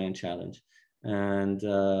solve this grand challenge. And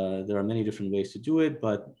there are many different ways to do it,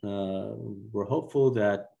 but we're hopeful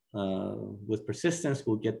that with persistence,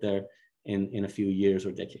 we'll get there in a few years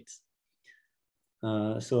or decades.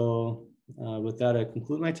 So with that, I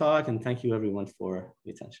conclude my talk, and thank you everyone for the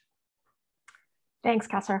attention. Thanks,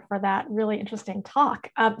 Kasra, for that really interesting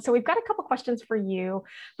talk. So we've got a couple questions for you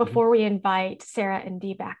before we invite Sara and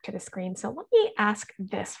Dee back to the screen. So let me ask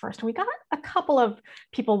this first. We got a couple of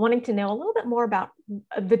people wanting to know a little bit more about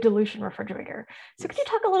the dilution refrigerator. So could you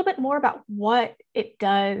talk a little bit more about what it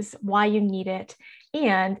does, why you need it,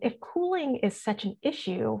 and if cooling is such an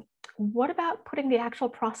issue, what about putting the actual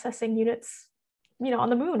processing units,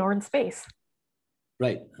 on the moon or in space?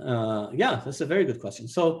 Right. Yeah, that's a very good question.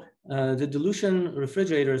 So the dilution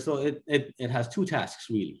refrigerator, so it has two tasks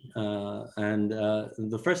really. And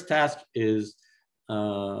the first task is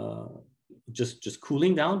just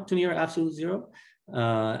cooling down to near absolute zero.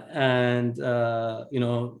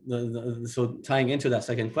 So tying into that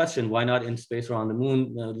second question, why not in space or on the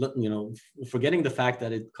moon? Forgetting the fact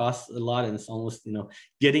that it costs a lot, and it's almost,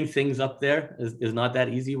 getting things up there is not that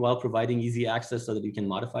easy, while providing easy access so that you can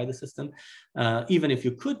modify the system. Even if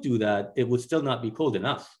you could do that, it would still not be cold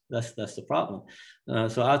enough. That's the problem.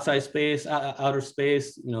 So outside space, outer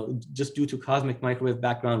space, just due to cosmic microwave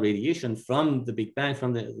background radiation from the Big Bang,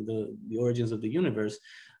 from the origins of the universe,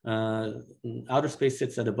 outer space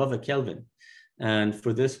sits at above a Kelvin. And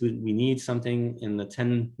for this, we need something in the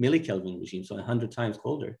 10 millikelvin regime, so 100 times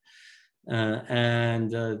colder.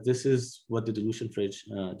 This is what the dilution fridge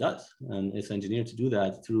does. And it's engineered to do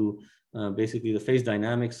that through basically the phase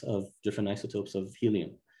dynamics of different isotopes of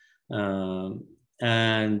helium.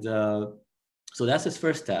 So that's its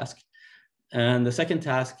first task. And the second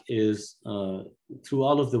task is through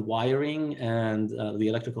all of the wiring and the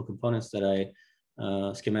electrical components that I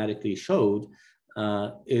schematically showed,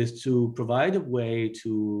 is to provide a way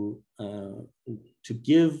to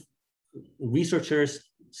give researchers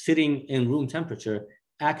sitting in room temperature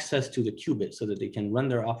access to the qubit so that they can run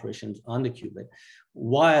their operations on the qubit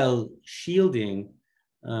while shielding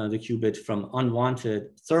the qubit from unwanted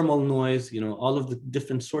thermal noise, all of the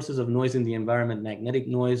different sources of noise in the environment, magnetic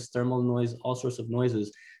noise, thermal noise, all sorts of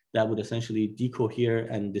noises that would essentially decohere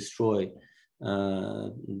and destroy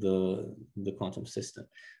the quantum system.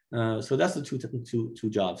 So that's the two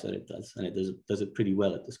jobs that it does, and it does it pretty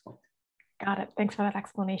well at this point. Got it. Thanks for that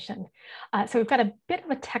explanation. So we've got a bit of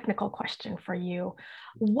a technical question for you.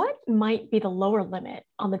 What might be the lower limit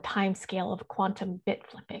on the time scale of quantum bit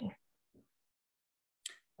flipping?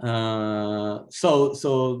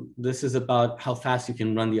 So this is about how fast you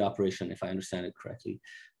can run the operation, if I understand it correctly.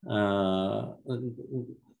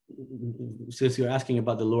 Since you're asking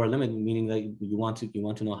about the lower limit, meaning that you want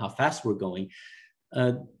to know how fast we're going,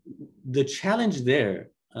 the challenge there.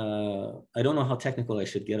 I don't know how technical I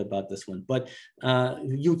should get about this one, but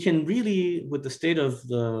you can really, with the state of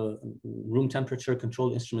the room temperature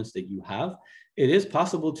controlled instruments that you have, it is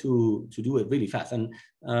possible to do it really fast. And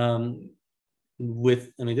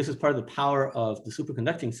this is part of the power of the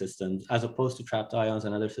superconducting systems, as opposed to trapped ions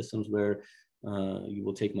and other systems where you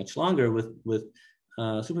will take much longer. With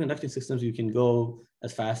superconducting systems, you can go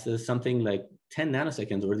as fast as something like 10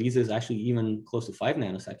 nanoseconds, or these is actually even close to 5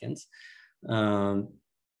 nanoseconds.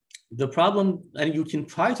 The problem, and you can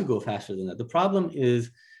try to go faster than that. The problem is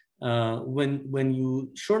when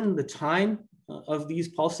you shorten the time of these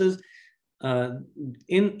pulses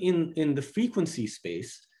in the frequency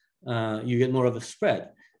space, you get more of a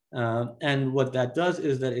spread. And what that does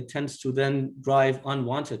is that it tends to then drive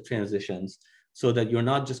unwanted transitions, so that you're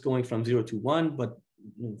not just going from 0 to 1, but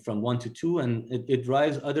from 1 to 2, and it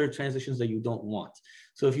drives other transitions that you don't want.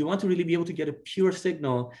 So if you want to really be able to get a pure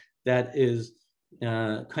signal that is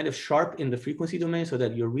kind of sharp in the frequency domain, so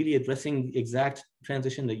that you're really addressing the exact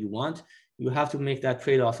transition that you want, you have to make that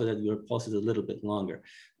trade-off so that your pulse is a little bit longer.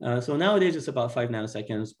 So nowadays it's about 5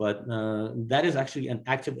 nanoseconds, but that is actually an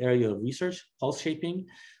active area of research, pulse shaping,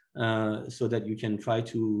 so that you can try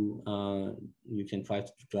to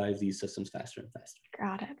drive these systems faster and faster.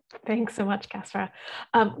 Got it. Thanks so much, Kasra.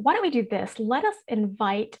 Why don't we do this? Let us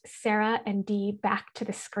invite Sara and Dee back to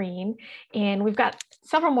the screen, and we've got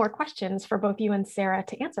several more questions for both you and Sara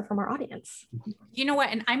to answer from our audience. You know what?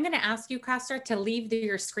 And I'm going to ask you, Kasra, to leave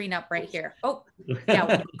your screen up right here. Oh,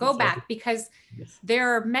 yeah, go back, because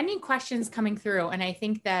there are many questions coming through, and I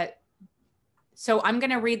think that. So I'm going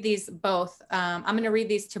to read these both. I'm going to read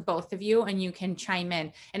these to both of you, and you can chime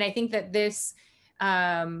in. And I think that this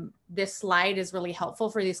slide is really helpful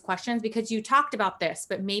for these questions, because you talked about this,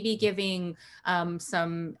 but maybe giving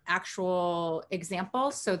some actual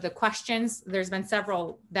examples. So the questions, there's been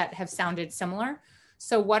several that have sounded similar.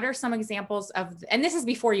 So what are some examples of, and this is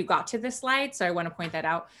before you got to this slide, so I want to point that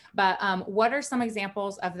out, but what are some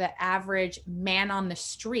examples of the average man on the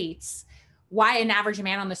streets, why an average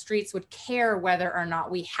man on the streets would care whether or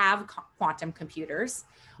not we have quantum computers?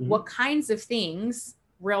 Mm-hmm. What kinds of things,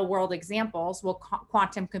 real world examples, will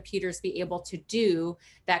quantum computers be able to do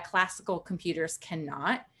that classical computers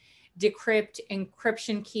cannot? Decrypt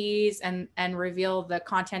encryption keys and reveal the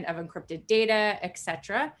content of encrypted data,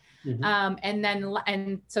 etc. Mm-hmm.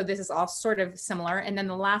 And so this is all sort of similar. And then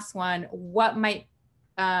the last one, what might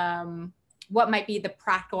be the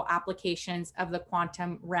practical applications of the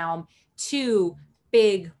quantum realm to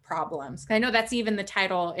big problems? I know that's even the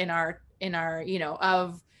title in our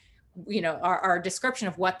our description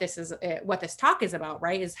of what this talk is about,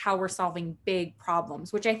 right? Is how we're solving big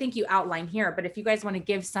problems, which I think you outline here. But if you guys want to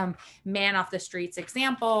give some man off the streets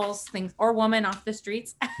examples, things, or woman off the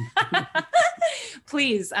streets,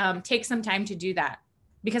 please take some time to do that,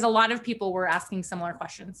 because a lot of people were asking similar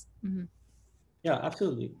questions. Mm-hmm. Yeah,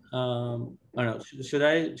 absolutely. I don't know. Should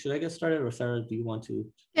I get started, or Sara, do you want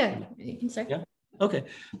to? Yeah, you can start. Yeah. Okay.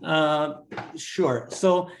 Sure.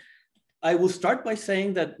 So I will start by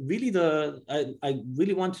saying that really I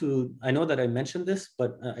really want to. I know that I mentioned this,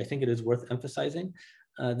 but I think it is worth emphasizing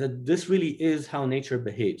that this really is how nature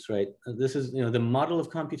behaves, right? This is the model of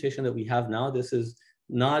computation that we have now. This is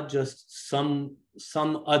not just some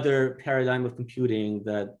other paradigm of computing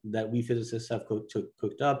that we physicists have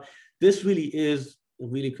cooked up. This really is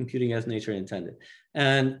computing as nature intended.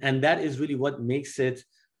 And that is really what makes it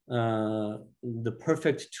the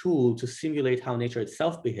perfect tool to simulate how nature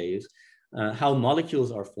itself behaves, how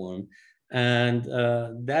molecules are formed. And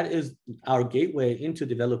that is our gateway into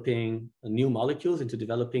developing new molecules, into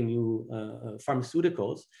developing new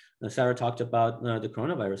pharmaceuticals. Sara talked about the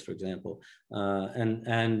coronavirus, for example.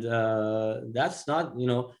 And that's not,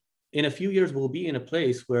 in a few years, we'll be in a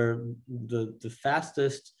place where the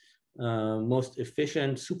fastest, most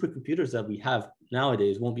efficient supercomputers that we have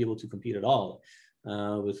nowadays won't be able to compete at all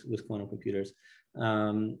with quantum computers.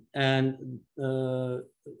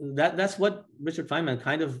 That's what Richard Feynman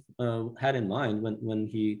kind of had in mind when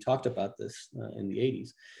he talked about this in the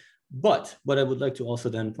 80s. But what I would like to also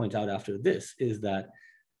then point out after this is that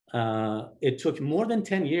it took more than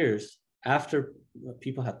 10 years after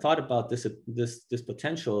people had thought about this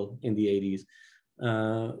potential in the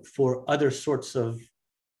 80s for other sorts of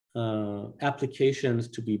applications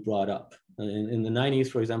to be brought up. In the 90s,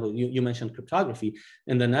 for example, you mentioned cryptography.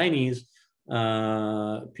 In the 90s,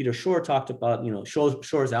 Peter Shor talked about,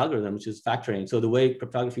 Shor's algorithm, which is factoring. So the way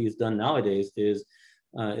cryptography is done nowadays is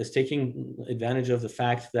taking advantage of the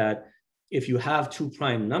fact that if you have two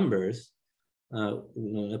prime numbers,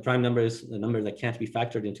 a prime number is a number that can't be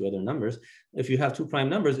factored into other numbers. If you have two prime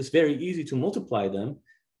numbers, it's very easy to multiply them.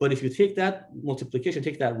 But if you take that multiplication,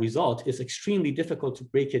 take that result, it's extremely difficult to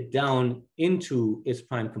break it down into its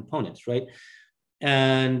prime components, right?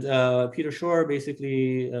 And Peter Shor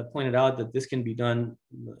basically pointed out that this can be done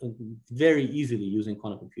very easily using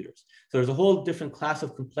quantum computers. So there's a whole different class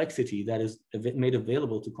of complexity that is made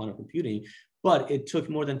available to quantum computing, but it took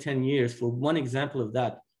more than 10 years for one example of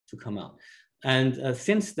that to come out. And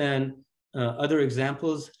since then, other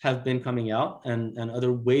examples have been coming out and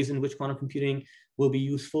other ways in which quantum computing will be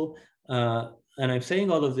useful. And I'm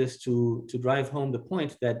saying all of this to drive home the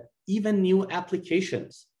point that even new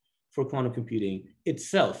applications for quantum computing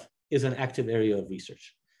itself is an active area of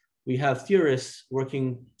research. We have theorists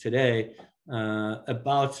working today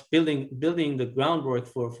about building the groundwork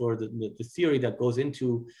for the theory that goes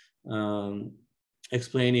into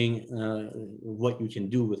explaining what you can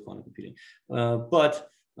do with quantum computing. But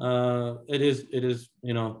it is,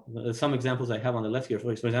 some examples I have on the left here,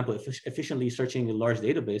 for example, efficiently searching a large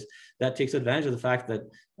database, that takes advantage of the fact that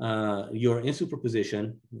you're in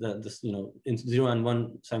superposition, in 0 and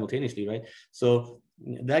 1 simultaneously, right? So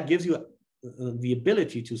that gives you the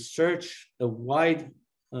ability to search a wide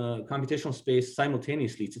computational space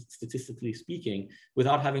simultaneously, statistically speaking,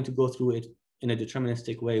 without having to go through it in a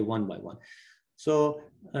deterministic way, one by one. So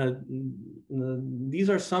these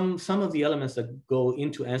are some of the elements that go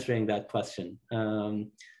into answering that question.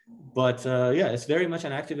 But it's very much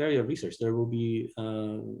an active area of research. There will be,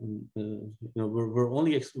 we're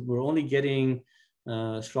only getting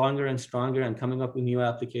stronger and stronger and coming up with new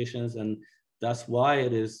applications, and that's why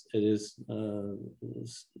it is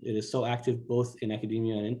so active both in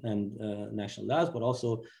academia and national labs, but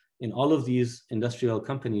also in all of these industrial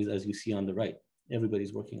companies, as you see on the right.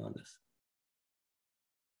 Everybody's working on this.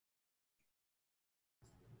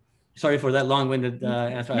 Sorry for that long-winded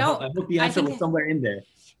answer. No, I hope the answer was somewhere in there.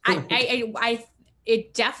 It's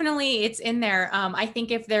in there. I think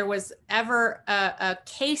if there was ever a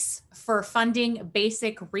case for funding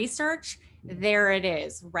basic research, there it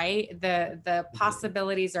is, right? The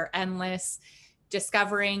possibilities are endless.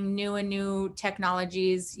 Discovering new and new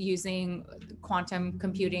technologies using quantum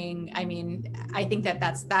computing. I mean, I think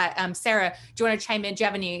that's that. Sarah, do you want to chime in? Do you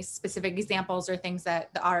have any specific examples or things that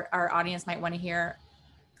our audience might want to hear?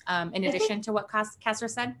 In addition to what Kasra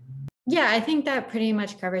said? Yeah, I think that pretty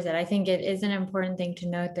much covers it. I think it is an important thing to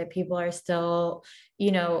note that people are still,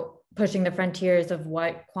 pushing the frontiers of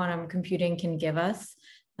what quantum computing can give us.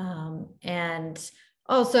 And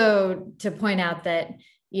also to point out that,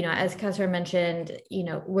 as Kasra mentioned,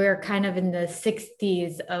 we're kind of in the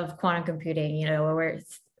 60s of quantum computing, where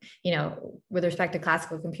with respect to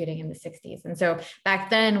classical computing in the 60s. And so back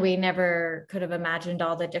then we never could have imagined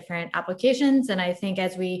all the different applications. And I think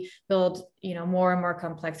as we build, more and more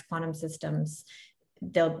complex quantum systems,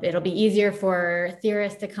 it'll be easier for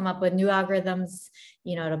theorists to come up with new algorithms,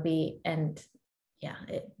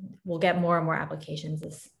 we'll get more and more applications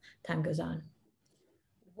as time goes on.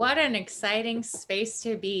 What an exciting space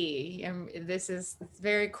to be. This is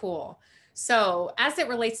very cool. So as it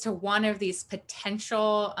relates to one of these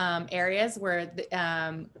potential areas where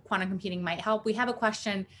quantum computing might help, we have a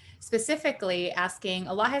question specifically asking,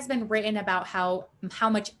 a lot has been written about how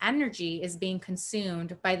much energy is being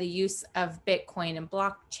consumed by the use of Bitcoin and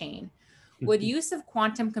blockchain. Would use of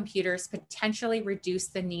quantum computers potentially reduce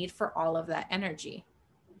the need for all of that energy?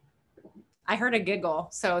 I heard a giggle,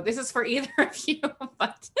 so this is for either of you,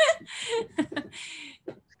 but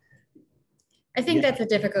I think that's a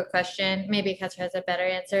difficult question. Maybe Kasra has a better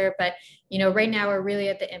answer, but right now we're really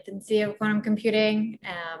at the infancy of quantum computing,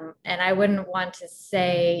 and I wouldn't want to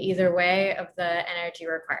say either way of the energy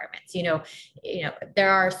requirements. There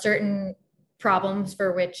are certain problems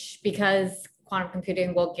for which, because quantum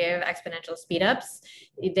computing will give exponential speedups,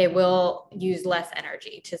 they will use less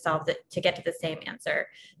energy to get to the same answer.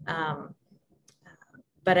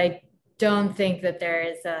 But I don't think that there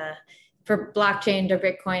is for blockchain or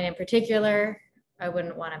Bitcoin in particular, I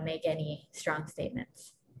wouldn't want to make any strong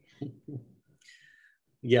statements.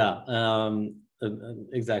 Yeah,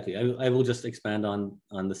 exactly. I will just expand on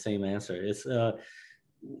the same answer. It's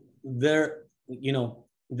there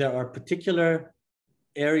are particular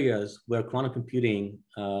areas where quantum computing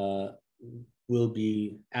will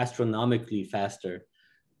be astronomically faster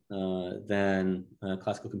than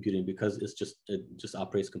classical computing, because it just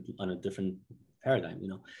operates on a different paradigm, you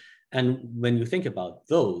know. And when you think about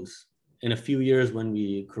those, in a few years, when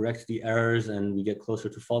we correct the errors and we get closer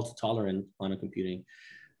to fault-tolerant quantum computing,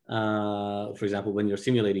 for example, when you're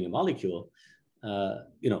simulating a molecule,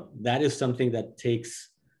 you know, that is something that takes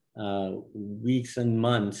weeks and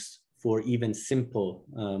months for even simple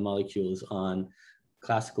molecules on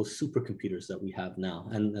classical supercomputers that we have now.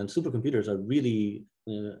 And supercomputers are really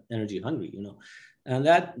energy hungry, you know. And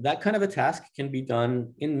that kind of a task can be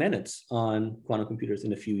done in minutes on quantum computers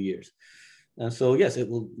in a few years. And so yes, it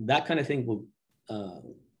will, that kind of thing will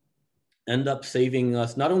end up saving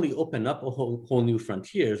us, not only open up a whole new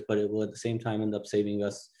frontiers, but it will at the same time end up saving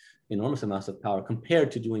us enormous amounts of power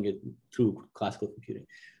compared to doing it through classical computing.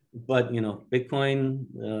 But you know, Bitcoin,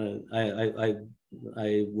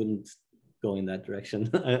 I wouldn't go in that direction.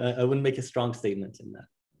 I wouldn't make a strong statement in that.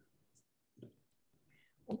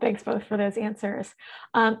 Thanks both for those answers.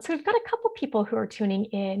 So we've got a couple people who are tuning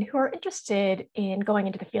in who are interested in going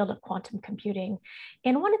into the field of quantum computing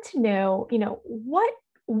and wanted to know, you know,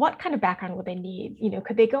 what kind of background would they need? You know,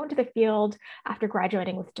 could they go into the field after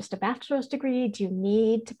graduating with just a bachelor's degree? Do you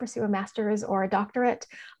need to pursue a master's or a doctorate?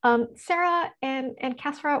 Sara and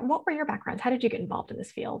Kasra, what were your backgrounds? How did you get involved in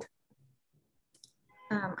this field?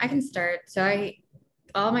 I can start. So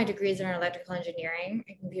all my degrees are in electrical engineering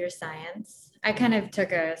and computer science. I kind of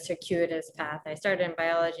took a circuitous path. I started in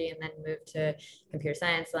biology and then moved to computer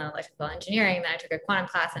science and electrical engineering. Then I took a quantum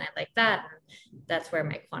class and I liked that. And that's where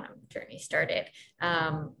my quantum journey started.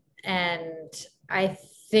 And I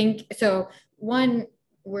think, so one,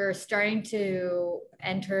 we're starting to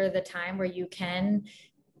enter the time where you can,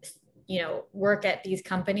 you know, work at these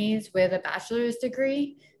companies with a bachelor's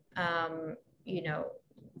degree. You know,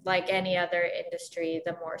 like any other industry,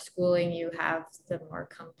 the more schooling you have, the more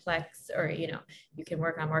complex, or, you know, you can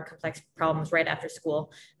work on more complex problems right after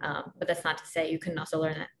school. But that's not to say you can also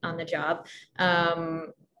learn it on the job.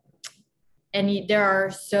 And there are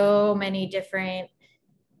so many different,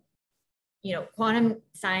 you know, quantum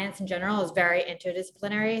science in general is very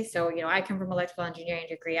interdisciplinary. So, you know, I come from electrical engineering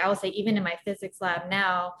degree. I will say even in my physics lab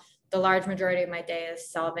now, the large majority of my day is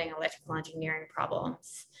solving electrical engineering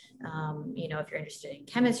problems. You know, if you're interested in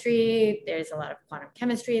chemistry, there's a lot of quantum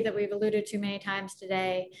chemistry that we've alluded to many times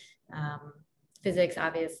today. Physics,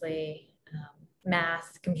 obviously,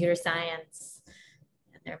 math, computer science,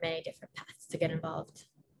 and there are many different paths to get involved.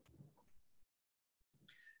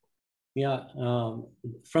 Yeah,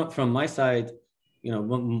 from my side, you know,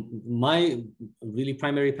 my really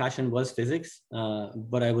primary passion was physics,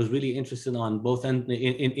 but I was really interested on both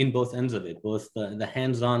in both ends of it, both the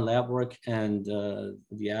hands-on lab work and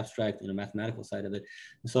the abstract, you know, mathematical side of it.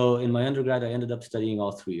 So in my undergrad, I ended up studying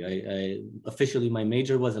all three. I officially, my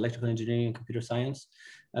major was electrical engineering and computer science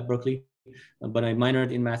at Berkeley, but I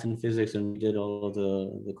minored in math and physics and did all of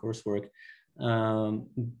the coursework.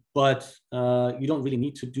 But you don't really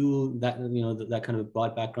need to do that, you know, that kind of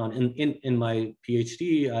broad background. In my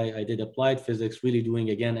PhD, I did applied physics, really doing,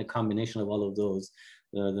 again, a combination of all of those.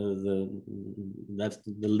 That's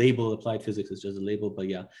the label, applied physics is just a label, but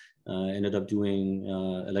yeah, I ended up doing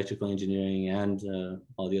electrical engineering and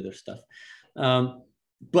all the other stuff.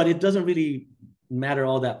 But it doesn't really matter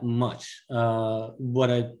all that much.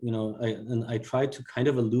 What I tried to kind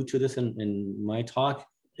of allude to this in my talk,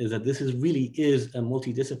 is that this really is a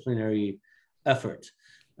multidisciplinary effort.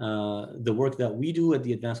 The work that we do at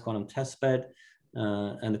the Advanced Quantum Testbed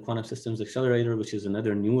and the Quantum Systems Accelerator, which is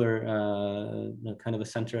another newer kind of a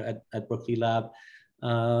center at Berkeley Lab,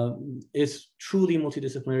 is truly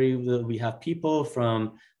multidisciplinary. We have people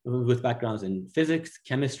with backgrounds in physics,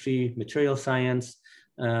 chemistry, material science,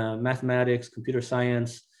 mathematics, computer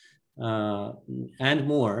science, and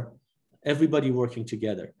more, everybody working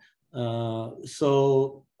together.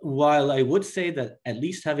 So while I would say that at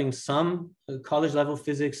least having some college level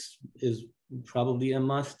physics is probably a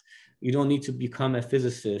must, you don't need to become a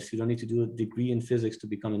physicist. You don't need to do a degree in physics to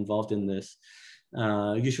become involved in this.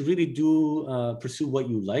 You should really pursue what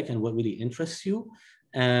you like and what really interests you.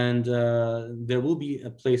 And there will be a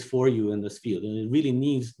place for you in this field. And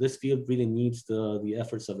this field really needs the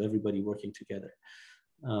efforts of everybody working together.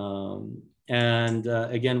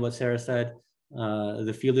 Again, what Sara said,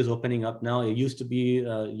 the field is opening up now. It used to be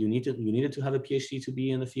you needed to have a PhD to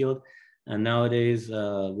be in the field, and nowadays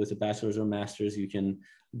with a bachelor's or master's, you can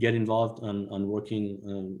get involved on working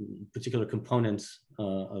particular components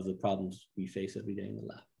of the problems we face every day in the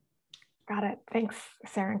lab. Got it. Thanks,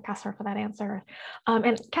 Sarah and Kasra, for that answer.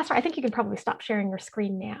 And Kasra, I think you can probably stop sharing your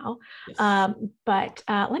screen now. Yes. But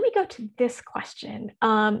let me go to this question.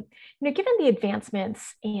 Given the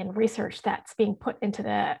advancements in research that's being put into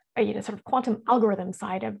the sort of quantum algorithm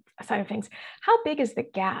side of things, how big is the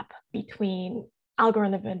gap between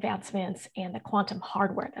algorithm advancements and the quantum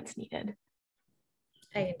hardware that's needed?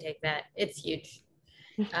 I can take that. It's huge.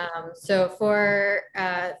 So for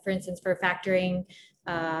instance, for factoring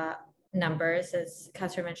numbers, as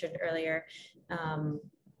Kasra mentioned earlier,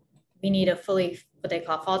 we need a fully, what they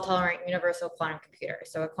call fault-tolerant universal quantum computer.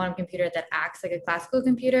 So a quantum computer that acts like a classical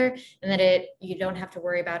computer, and that you don't have to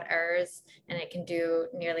worry about errors, and it can do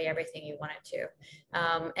nearly everything you want it to.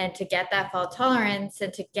 And to get that fault tolerance,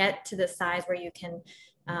 and to get to the size where you can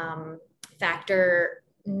factor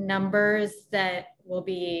numbers that will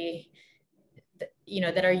be,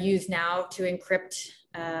 that are used now to encrypt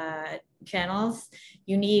channels,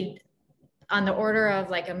 you need on the order of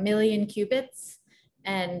like 1 million qubits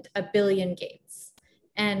and 1 billion gates.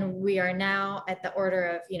 And we are now at the order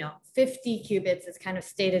of, 50 qubits is kind of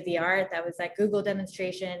state of the art. That was that Google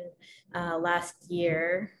demonstration last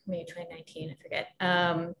year, maybe 2019, I forget.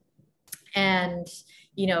 And,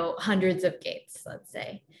 hundreds of gates, let's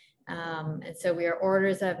say. And so we are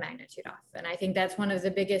orders of magnitude off. And I think that's one of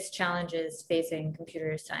the biggest challenges facing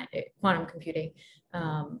computer science, quantum computing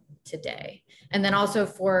today. And then also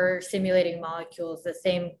for simulating molecules, the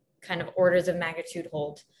same kind of orders of magnitude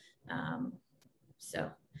hold. So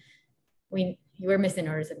we're missing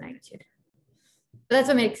orders of magnitude. But that's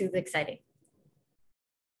what makes it exciting.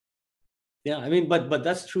 Yeah, I mean, but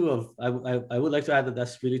that's true of, I would like to add that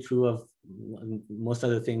that's really true of most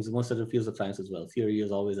other things, most other fields of science as well. Theory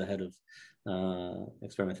is always ahead of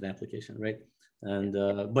experiment and application, right? And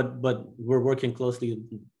but we're working closely,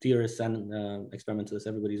 theorists and experimentalists,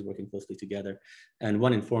 everybody's working closely together, and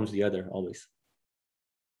one informs the other always.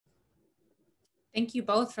 Thank you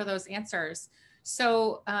both for those answers.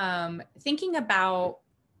 So thinking about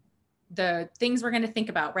the things we're going to think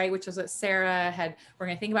about, right, which is what Sarah had, we're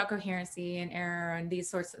going to think about coherency and error and these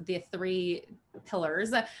sorts of the 3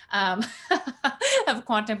 pillars of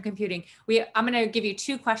quantum computing. I'm going to give you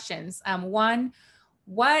 2 questions. One,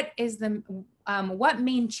 what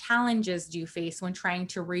main challenges do you face when trying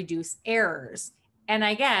to reduce errors? And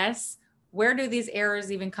I guess, where do these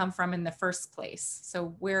errors even come from in the first place?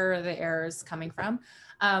 So where are the errors coming from?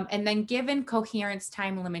 And then given coherence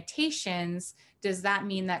time limitations, does that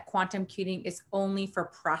mean that quantum computing is only for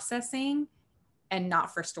processing and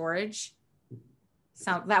not for storage?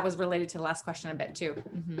 So that was related to the last question a bit too.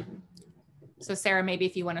 Mm-hmm. So Sarah, maybe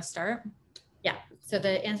if you want to start. Yeah, so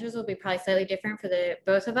the answers will be probably slightly different for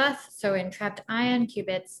both of us. So in trapped ion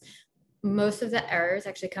qubits, most of the errors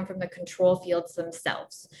actually come from the control fields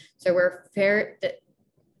themselves. So we're fairly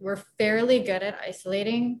good at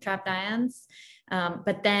isolating trapped ions,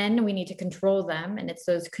 but then we need to control them, and it's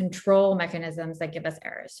those control mechanisms that give us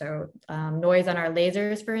errors. So noise on our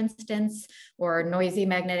lasers, for instance, or noisy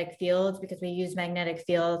magnetic fields, because we use magnetic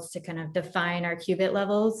fields to kind of define our qubit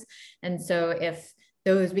levels. And so if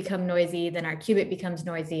those become noisy, then our qubit becomes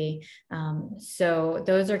noisy. So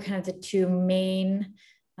those are kind of the 2 main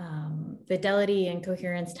fidelity and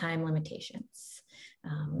coherence time limitations.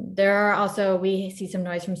 There are also, we see some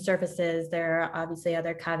noise from surfaces. There are obviously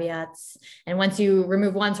other caveats. And once you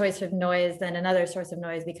remove one source of noise, then another source of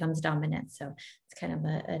noise becomes dominant. So it's kind of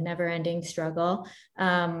a never-ending struggle.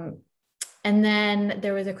 And then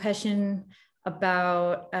there was a question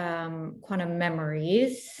about quantum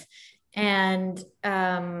memories. And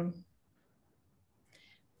I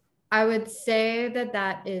would say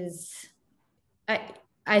that is,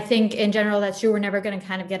 I think in general, that's true. We're never going to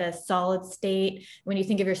kind of get a solid state. When you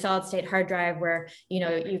think of your solid state hard drive, where,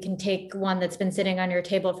 you can take one that's been sitting on your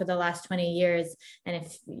table for the last 20 years, and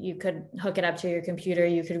if you could hook it up to your computer,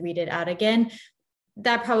 you could read it out again.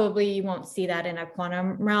 That probably, you won't see that in a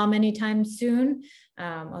quantum realm anytime soon,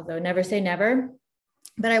 although never say never.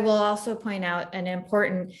 But I will also point out an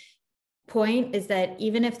important point is that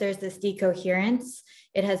even if there's this decoherence,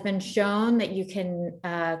 it has been shown that you can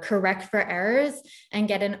correct for errors and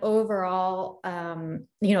get an overall, a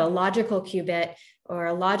logical qubit or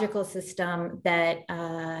a logical system that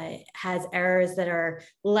has errors that are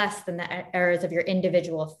less than the errors of your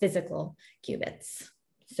individual physical qubits.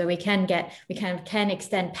 So we can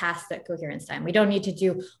extend past that coherence time. We don't need to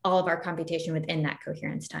do all of our computation within that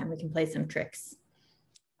coherence time. We can play some tricks.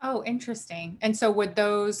 Oh, interesting. And so would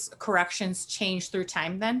those corrections change through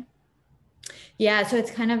time then? Yeah, so it's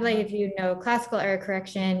kind of like, if you know classical error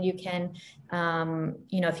correction, you can,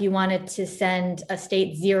 if you wanted to send a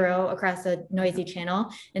state 0 across a noisy channel,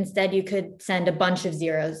 instead you could send a bunch of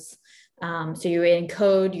zeros. So you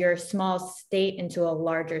encode your small state into a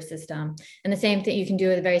larger system. And the same thing, you can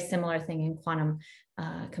do a very similar thing in quantum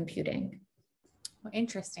computing. Well,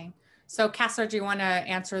 interesting. So Kasra, do you want to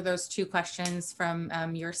answer those two questions from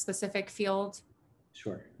your specific field?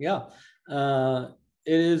 Sure. Yeah.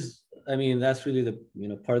 It is, I mean, that's really the,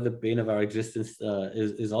 part of the bane of our existence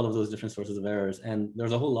is all of those different sources of errors. And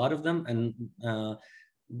there's a whole lot of them, and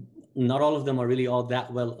not all of them are really all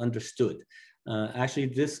that well understood. Actually,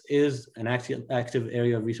 this is an active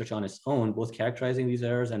area of research on its own, both characterizing these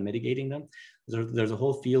errors and mitigating them. There's a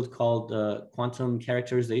whole field called quantum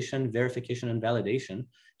characterization, verification, and validation,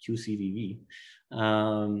 QCVV.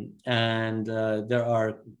 And there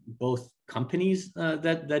are both companies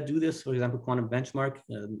that do this. For example, Quantum Benchmark,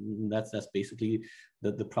 that's basically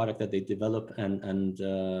the product that they develop and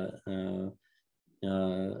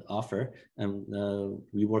offer, and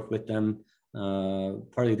we work with them.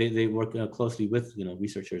 Partly they work closely with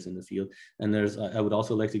researchers in the field. And I would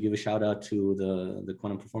also like to give a shout out to the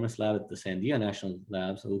Quantum Performance Lab at the Sandia National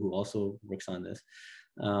Labs, who also works on this.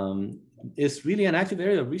 It's really an active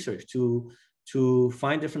area of research to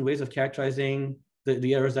find different ways of characterizing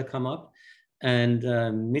the errors that come up and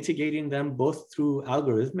mitigating them both through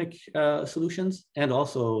algorithmic solutions and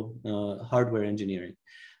also hardware engineering.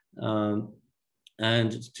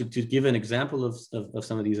 And to give an example of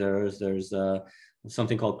some of these errors, there's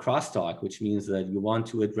something called crosstalk, which means that you want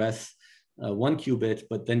to address one qubit,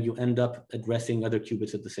 but then you end up addressing other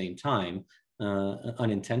qubits at the same time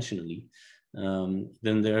unintentionally.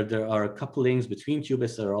 Then there are couplings between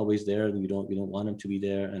qubits that are always there, and you don't want them to be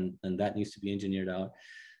there, and that needs to be engineered out.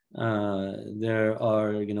 There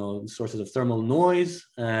are sources of thermal noise,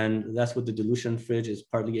 and that's what the dilution fridge is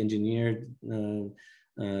partly engineered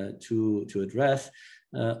to address.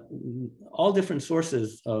 All different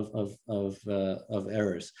sources of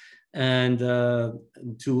errors. And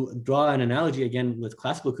to draw an analogy again with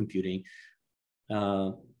classical computing,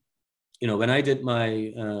 when I did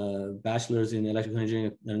my bachelor's in electrical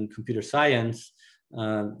engineering and computer science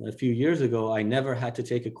a few years ago, I never had to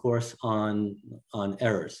take a course on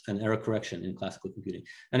errors and error correction in classical computing.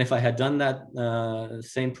 And if I had done that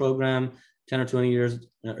same program 10 or 20 years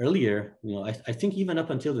earlier, I think even up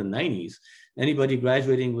until the 90s, anybody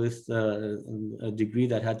graduating with a degree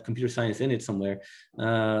that had computer science in it somewhere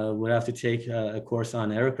would have to take a course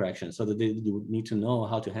on error correction, so that they would need to know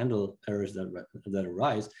how to handle errors that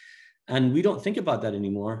arise. And we don't think about that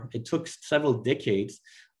anymore. It took several decades,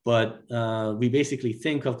 but we basically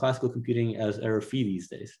think of classical computing as error-free these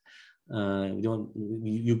days.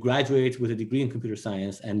 You graduate with a degree in computer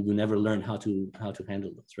science and you never learn how to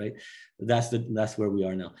handle those, right? That's where we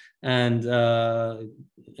are now. And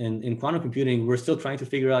in quantum computing, we're still trying to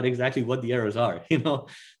figure out exactly what the errors are,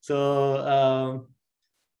 So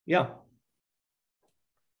yeah.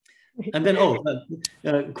 And then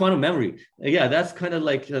quantum memory, yeah, that's kind of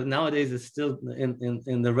like nowadays it's still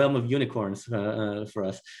in the realm of unicorns for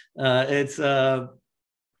us.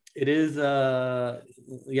 It is,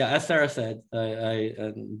 yeah, as Sarah said, I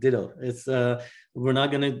ditto. It's we're not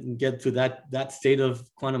going to get to that state of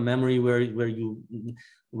quantum memory where you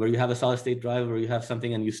have a solid state drive, where you have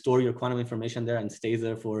something and you store your quantum information there and it stays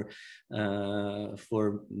there for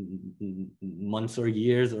months or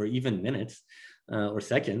years or even minutes or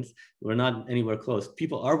seconds. We're not anywhere close.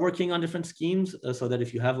 People are working on different schemes so that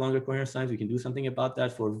if you have longer coherence times, we can do something about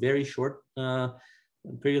that for very short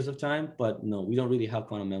periods of time, but no, we don't really have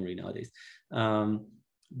quantum memory nowadays.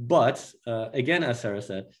 But again, as Sarah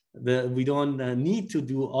said, we don't need to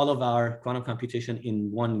do all of our quantum computation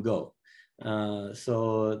in one go.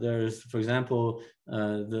 So there's, for example,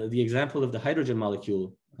 the example of the hydrogen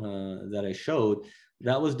molecule that I showed,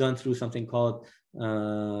 that was done through something called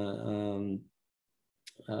the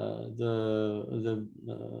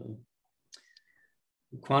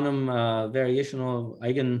quantum variational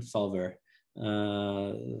eigensolver.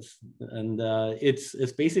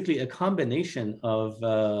 It's basically a combination of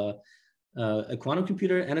a quantum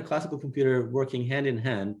computer and a classical computer working hand in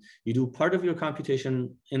hand. You do part of your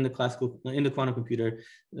computation in the quantum computer,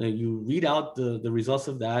 you read out the results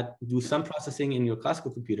of that, do some processing in your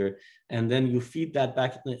classical computer, and then you feed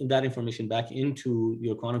that information back into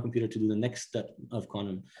your quantum computer to do the next step of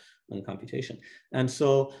quantum computation. And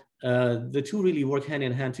so the two really work hand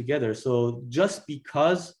in hand together. So just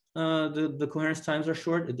because the coherence times are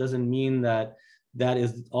short, it doesn't mean that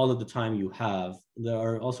is all of the time you have. There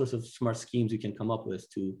are all sorts of smart schemes you can come up with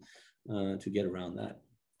to get around that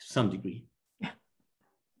to some degree.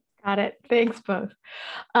 Got it. Thanks both.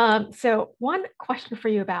 So one question for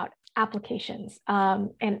you about applications,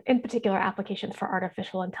 and in particular applications for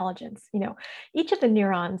artificial intelligence. Each of the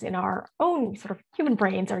neurons in our own sort of human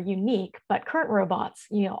brains are unique, but current robots,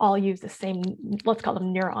 all use the same, let's call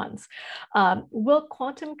them neurons. Will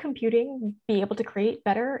quantum computing be able to create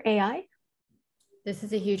better AI? This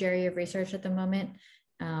is a huge area of research at the moment.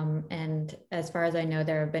 And as far as I know,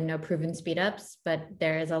 there have been no proven speedups, but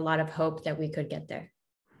there is a lot of hope that we could get there.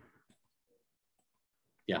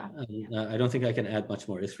 Yeah, I don't think I can add much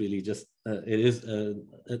more. It's really just, it is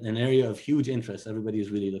an area of huge interest. Everybody is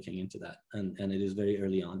really looking into that, and it is very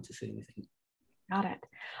early on to say anything. Got it.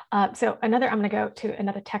 So I'm going to go to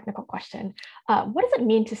another technical question. What does it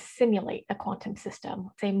mean to simulate a quantum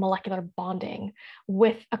system, say molecular bonding,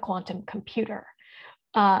 with a quantum computer?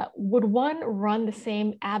 Would one run the same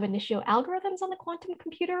ab initio algorithms on the quantum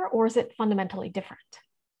computer, or is it fundamentally different?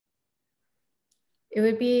 It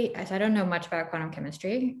would be, so I don't know much about quantum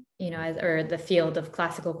chemistry, or the field of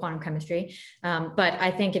classical quantum chemistry, but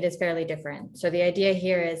I think it is fairly different. So the idea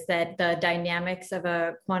here is that the dynamics of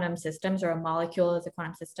a quantum systems, or a molecule as a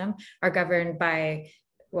quantum system, are governed by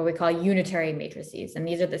what we call unitary matrices. And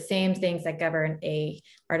these are the same things that govern a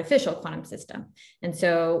artificial quantum system. And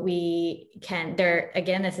so we can,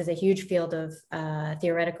 again, this is a huge field of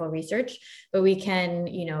theoretical research, but we can,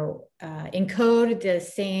 encode the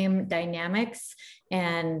same dynamics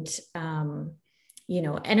and,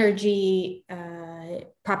 energy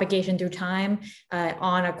propagation through time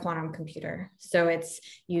on a quantum computer. So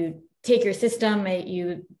you take your system,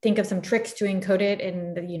 you think of some tricks to encode it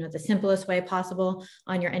in the simplest way possible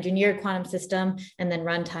on your engineered quantum system, and then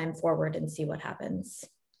run time forward and see what happens.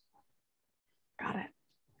 Got it.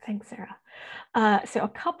 Thanks, Sarah. So a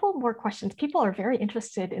couple more questions. People are very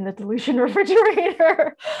interested in the dilution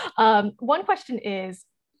refrigerator. One question is,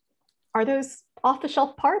 are those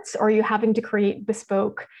off-the-shelf parts, or are you having to create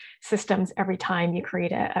bespoke systems every time you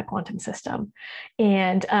create a quantum system?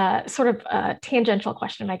 And sort of a tangential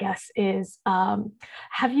question, I guess, is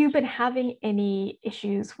have you been having any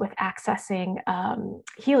issues with accessing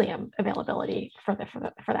helium availability for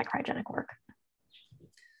that cryogenic work?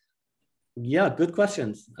 Yeah, good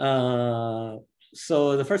questions.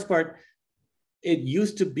 So the first part, it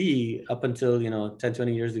used to be up until 10,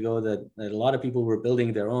 20 years ago that a lot of people were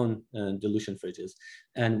building their own dilution fridges.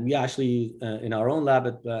 And we actually, in our own lab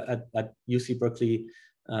at UC Berkeley,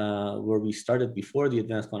 where we started before the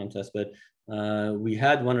advanced quantum testbed, we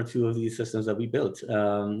had one or two of these systems that we built.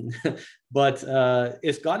 But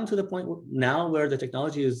it's gotten to the point now where the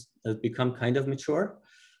technology has become kind of mature.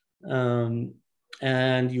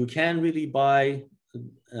 And you can really buy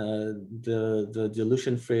the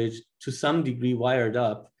dilution fridge to some degree wired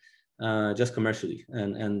up just commercially,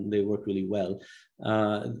 and they work really well.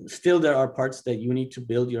 Still, there are parts that you need to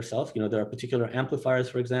build yourself. There are particular amplifiers,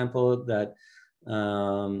 for example, that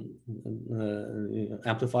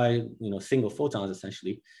amplify single photons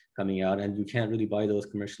essentially coming out, and you can't really buy those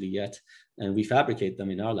commercially yet. And we fabricate them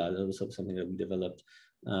in our lab. That was something that we developed,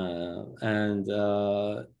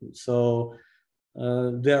 so.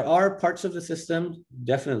 There are parts of the system,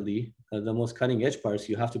 definitely the most cutting edge parts,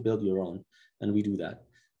 you have to build your own, and we do that,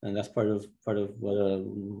 and that's part of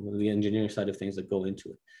the engineering side of things that go into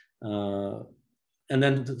it. And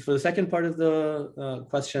then for the second part of the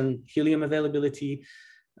question, helium availability.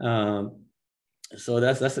 So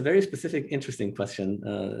that's a very specific, interesting question.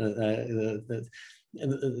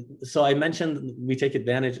 So I mentioned we take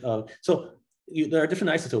advantage of, there are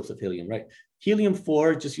different isotopes of helium, right?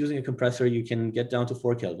 Helium-4, just using a compressor, you can get down to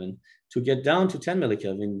 4 Kelvin. To get down to 10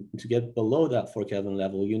 millikelvin, to get below that 4 Kelvin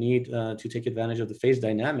level, you need to take advantage of the phase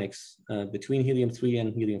dynamics between helium-3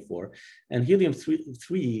 and helium-4. And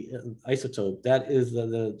helium-3 isotope, that is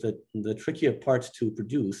the trickier part to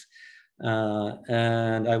produce.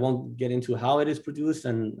 And I won't get into how it is produced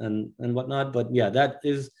and whatnot, but yeah, that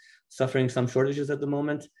is suffering some shortages at the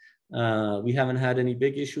moment. We haven't had any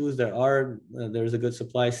big issues. There's a good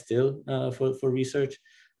supply still for research,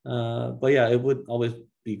 but yeah, it would always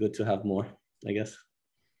be good to have more, I guess.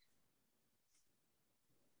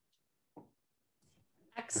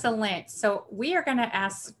 Excellent. So we are going to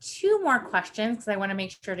ask 2 more questions because I want to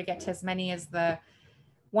make sure to get to as many as the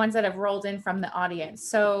ones that have rolled in from the audience.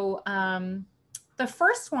 So the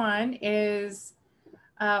first one is,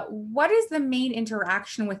 what is the main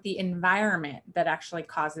interaction with the environment that actually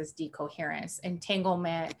causes decoherence,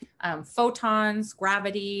 entanglement, photons,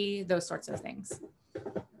 gravity, those sorts of things?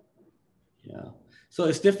 Yeah, so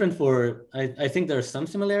it's different for, I think there are some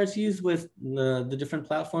similarities with the different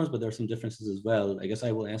platforms, but there are some differences as well. I guess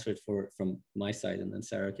I will answer it from my side, and then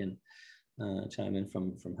Sarah can chime in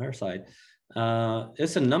from her side.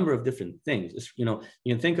 It's a number of different things. You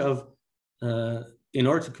can think of in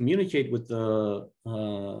order to communicate with the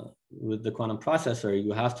quantum processor,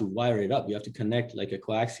 you have to wire it up. You have to connect like a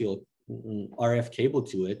coaxial RF cable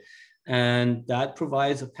to it. And that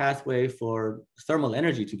provides a pathway for thermal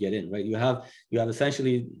energy to get in, right? You have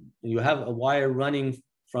a wire running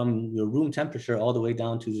from your room temperature all the way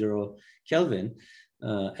down to 0 Kelvin.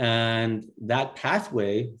 And that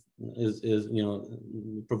pathway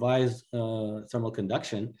provides thermal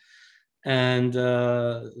conduction. And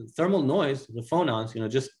thermal noise, the phonons,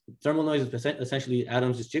 just thermal noise is essentially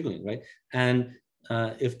atoms just jiggling, right? And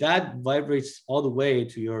if that vibrates all the way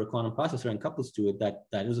to your quantum processor and couples to it,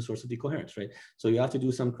 that is a source of decoherence, right? So you have to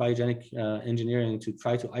do some cryogenic engineering to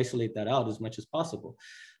try to isolate that out as much as possible.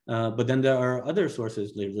 But then there are other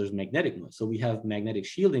sources. There's magnetic noise. So we have magnetic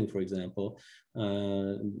shielding, for example.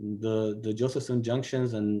 The Josephson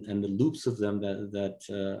junctions and the loops of them that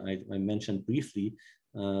I mentioned briefly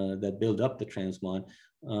that build up the transmon.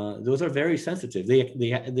 Those are very sensitive.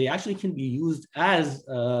 They actually can be used as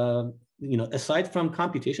aside from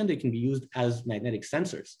computation, they can be used as magnetic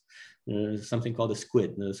sensors. There's something called a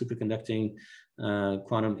SQUID, the superconducting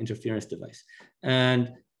quantum interference device.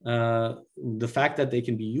 And the fact that they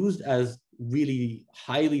can be used as really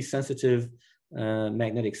highly sensitive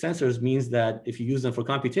magnetic sensors means that if you use them for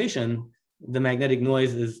computation, the magnetic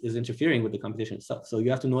noise is interfering with the computation itself. So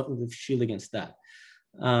you have to shield against that.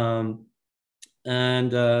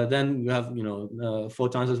 And then you have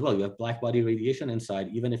photons as well. You have black body radiation inside,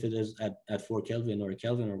 even if it is at 4 Kelvin or a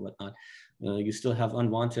Kelvin or whatnot. You still have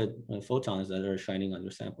unwanted photons that are shining on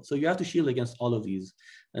your sample. So you have to shield against all of these,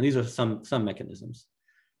 and these are some mechanisms.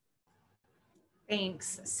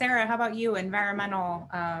 Thanks. Sarah, how about you? Environmental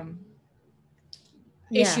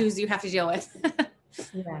issues you have to deal with.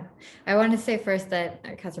 Yeah, I want to say first that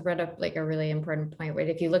Kasra brought up like a really important point, right?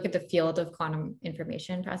 If you look at the field of quantum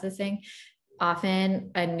information processing, often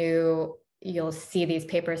you'll see these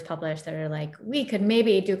papers published that are like, we could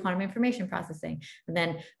maybe do quantum information processing. And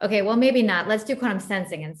then, okay, well, maybe not. Let's do quantum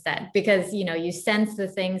sensing instead, because you sense the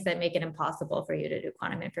things that make it impossible for you to do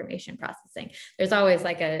quantum information processing. There's always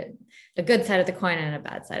like a good side of the coin and a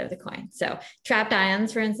bad side of the coin. So trapped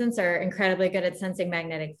ions, for instance, are incredibly good at sensing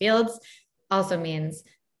magnetic fields. Also means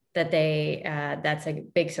that that's a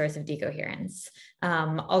big source of decoherence.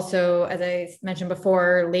 Also, as I mentioned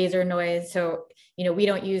before, laser noise. So, we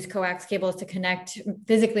don't use coax cables to connect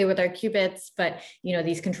physically with our qubits, but,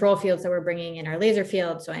 these control fields that we're bringing in our laser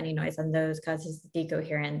field. So any noise on those causes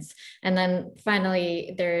decoherence. And then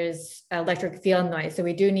finally, there's electric field noise. So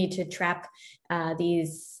we do need to trap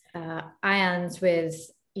these ions with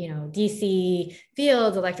DC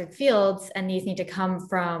fields, electric fields, and these need to come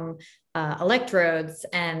from electrodes,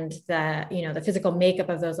 and the physical makeup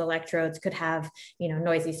of those electrodes could have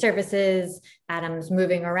noisy surfaces, atoms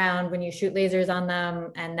moving around when you shoot lasers on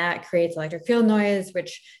them, and that creates electric field noise,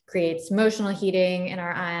 which creates motional heating in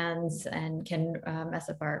our ions and can mess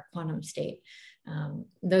up our quantum state.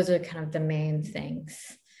 Those are kind of the main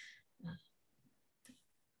things.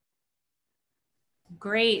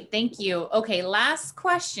 Great, thank you. Okay, last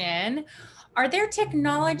question. Are there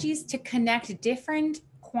technologies to connect different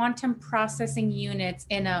quantum processing units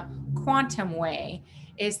in a quantum way?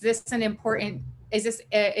 Is this an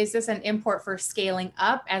import for scaling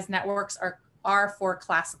up as networks are for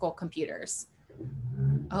classical computers?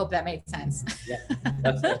 I hope that made sense. Yeah,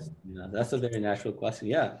 that's a very natural question.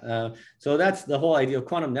 Yeah, so that's the whole idea of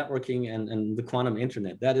quantum networking and the quantum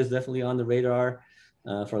internet. That is definitely on the radar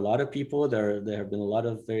for a lot of people. There have been a lot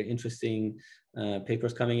of very interesting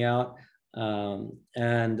papers coming out. So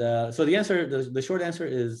the short answer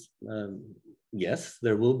is yes,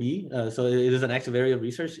 there will be. So it is an active area of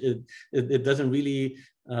research. It doesn't really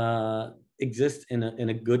exist in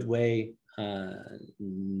a good way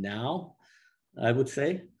now, I would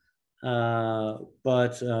say.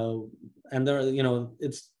 And there,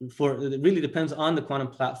 it really depends on the quantum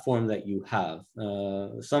platform that you have.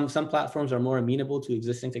 Some platforms are more amenable to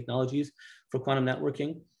existing technologies for quantum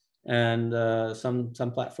networking, and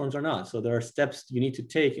some platforms are not. So there are steps you need to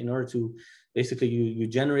take in order to basically you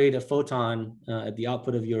generate a photon at the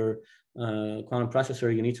output of your quantum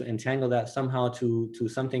processor. You need to entangle that somehow to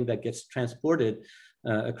something that gets transported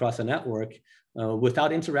across a network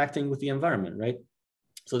without interacting with the environment, right?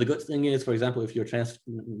 So the good thing is, for example, if you're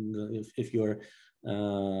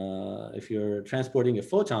transporting a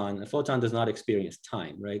photon does not experience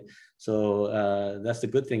time, right? So that's the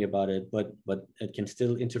good thing about it, but it can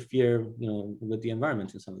still interfere, with the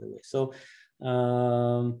environment in some other ways. So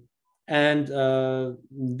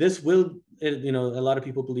this will, a lot of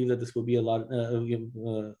people believe that this will be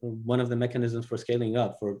one of the mechanisms for scaling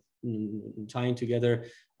up, for tying together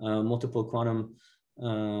multiple quantum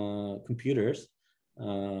computers.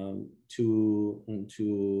 to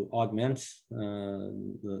augment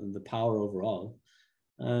the power overall.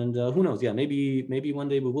 And who knows? Yeah, maybe one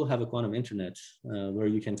day we will have a quantum internet where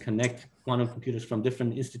you can connect quantum computers from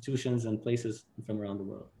different institutions and places from around the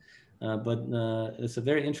world. But it's a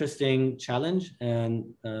very interesting challenge, and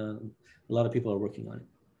a lot of people are working on it.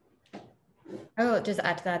 Oh, just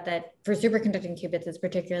add to that for superconducting qubits, it's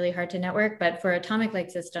particularly hard to network, but for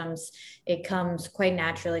atomic-like systems, it comes quite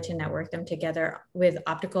naturally to network them together with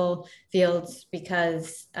optical fields,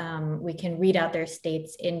 because we can read out their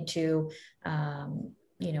states into, a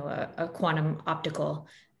quantum optical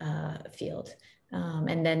field.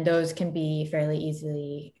 And then those can be fairly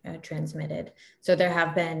easily transmitted. So there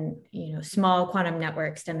have been, small quantum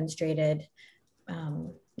networks demonstrated,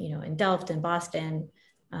 in Delft and Boston,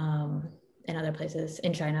 and other places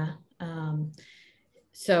in China.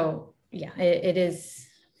 So yeah, it is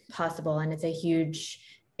possible, and it's a huge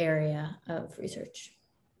area of research.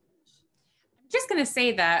 I'm just going to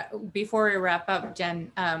say that before we wrap up,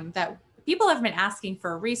 Jen, that people have been asking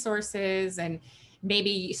for resources, and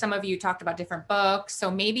maybe some of you talked about different books. So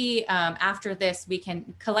maybe after this, we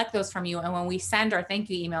can collect those from you. And when we send our thank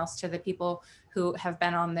you emails to the people who have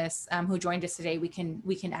been on this, who joined us today, we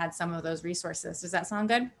can add some of those resources. Does that sound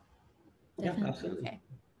good? Yeah, absolutely. Okay.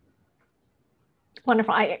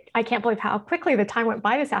 Wonderful. I can't believe how quickly the time went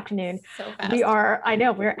by this afternoon. So fast.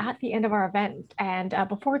 We're at the end of our event. And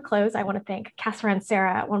before we close, I want to thank Kasra and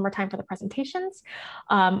Sara one more time for the presentations.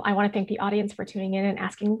 I want to thank the audience for tuning in and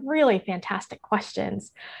asking really fantastic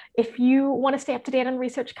questions. If you want to stay up to date on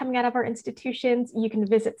research coming out of our institutions, you can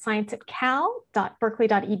visit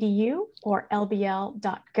scienceatcal.berkeley.edu or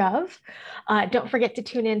lbl.gov. Don't forget to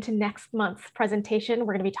tune in to next month's presentation.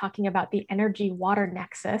 We're going to be talking about the energy-water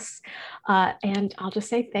nexus. And I'll just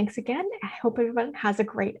say thanks again. I hope everyone has a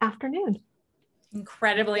great afternoon.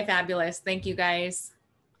 Incredibly fabulous. Thank you, guys.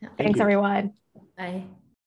 Thanks, everyone. Bye.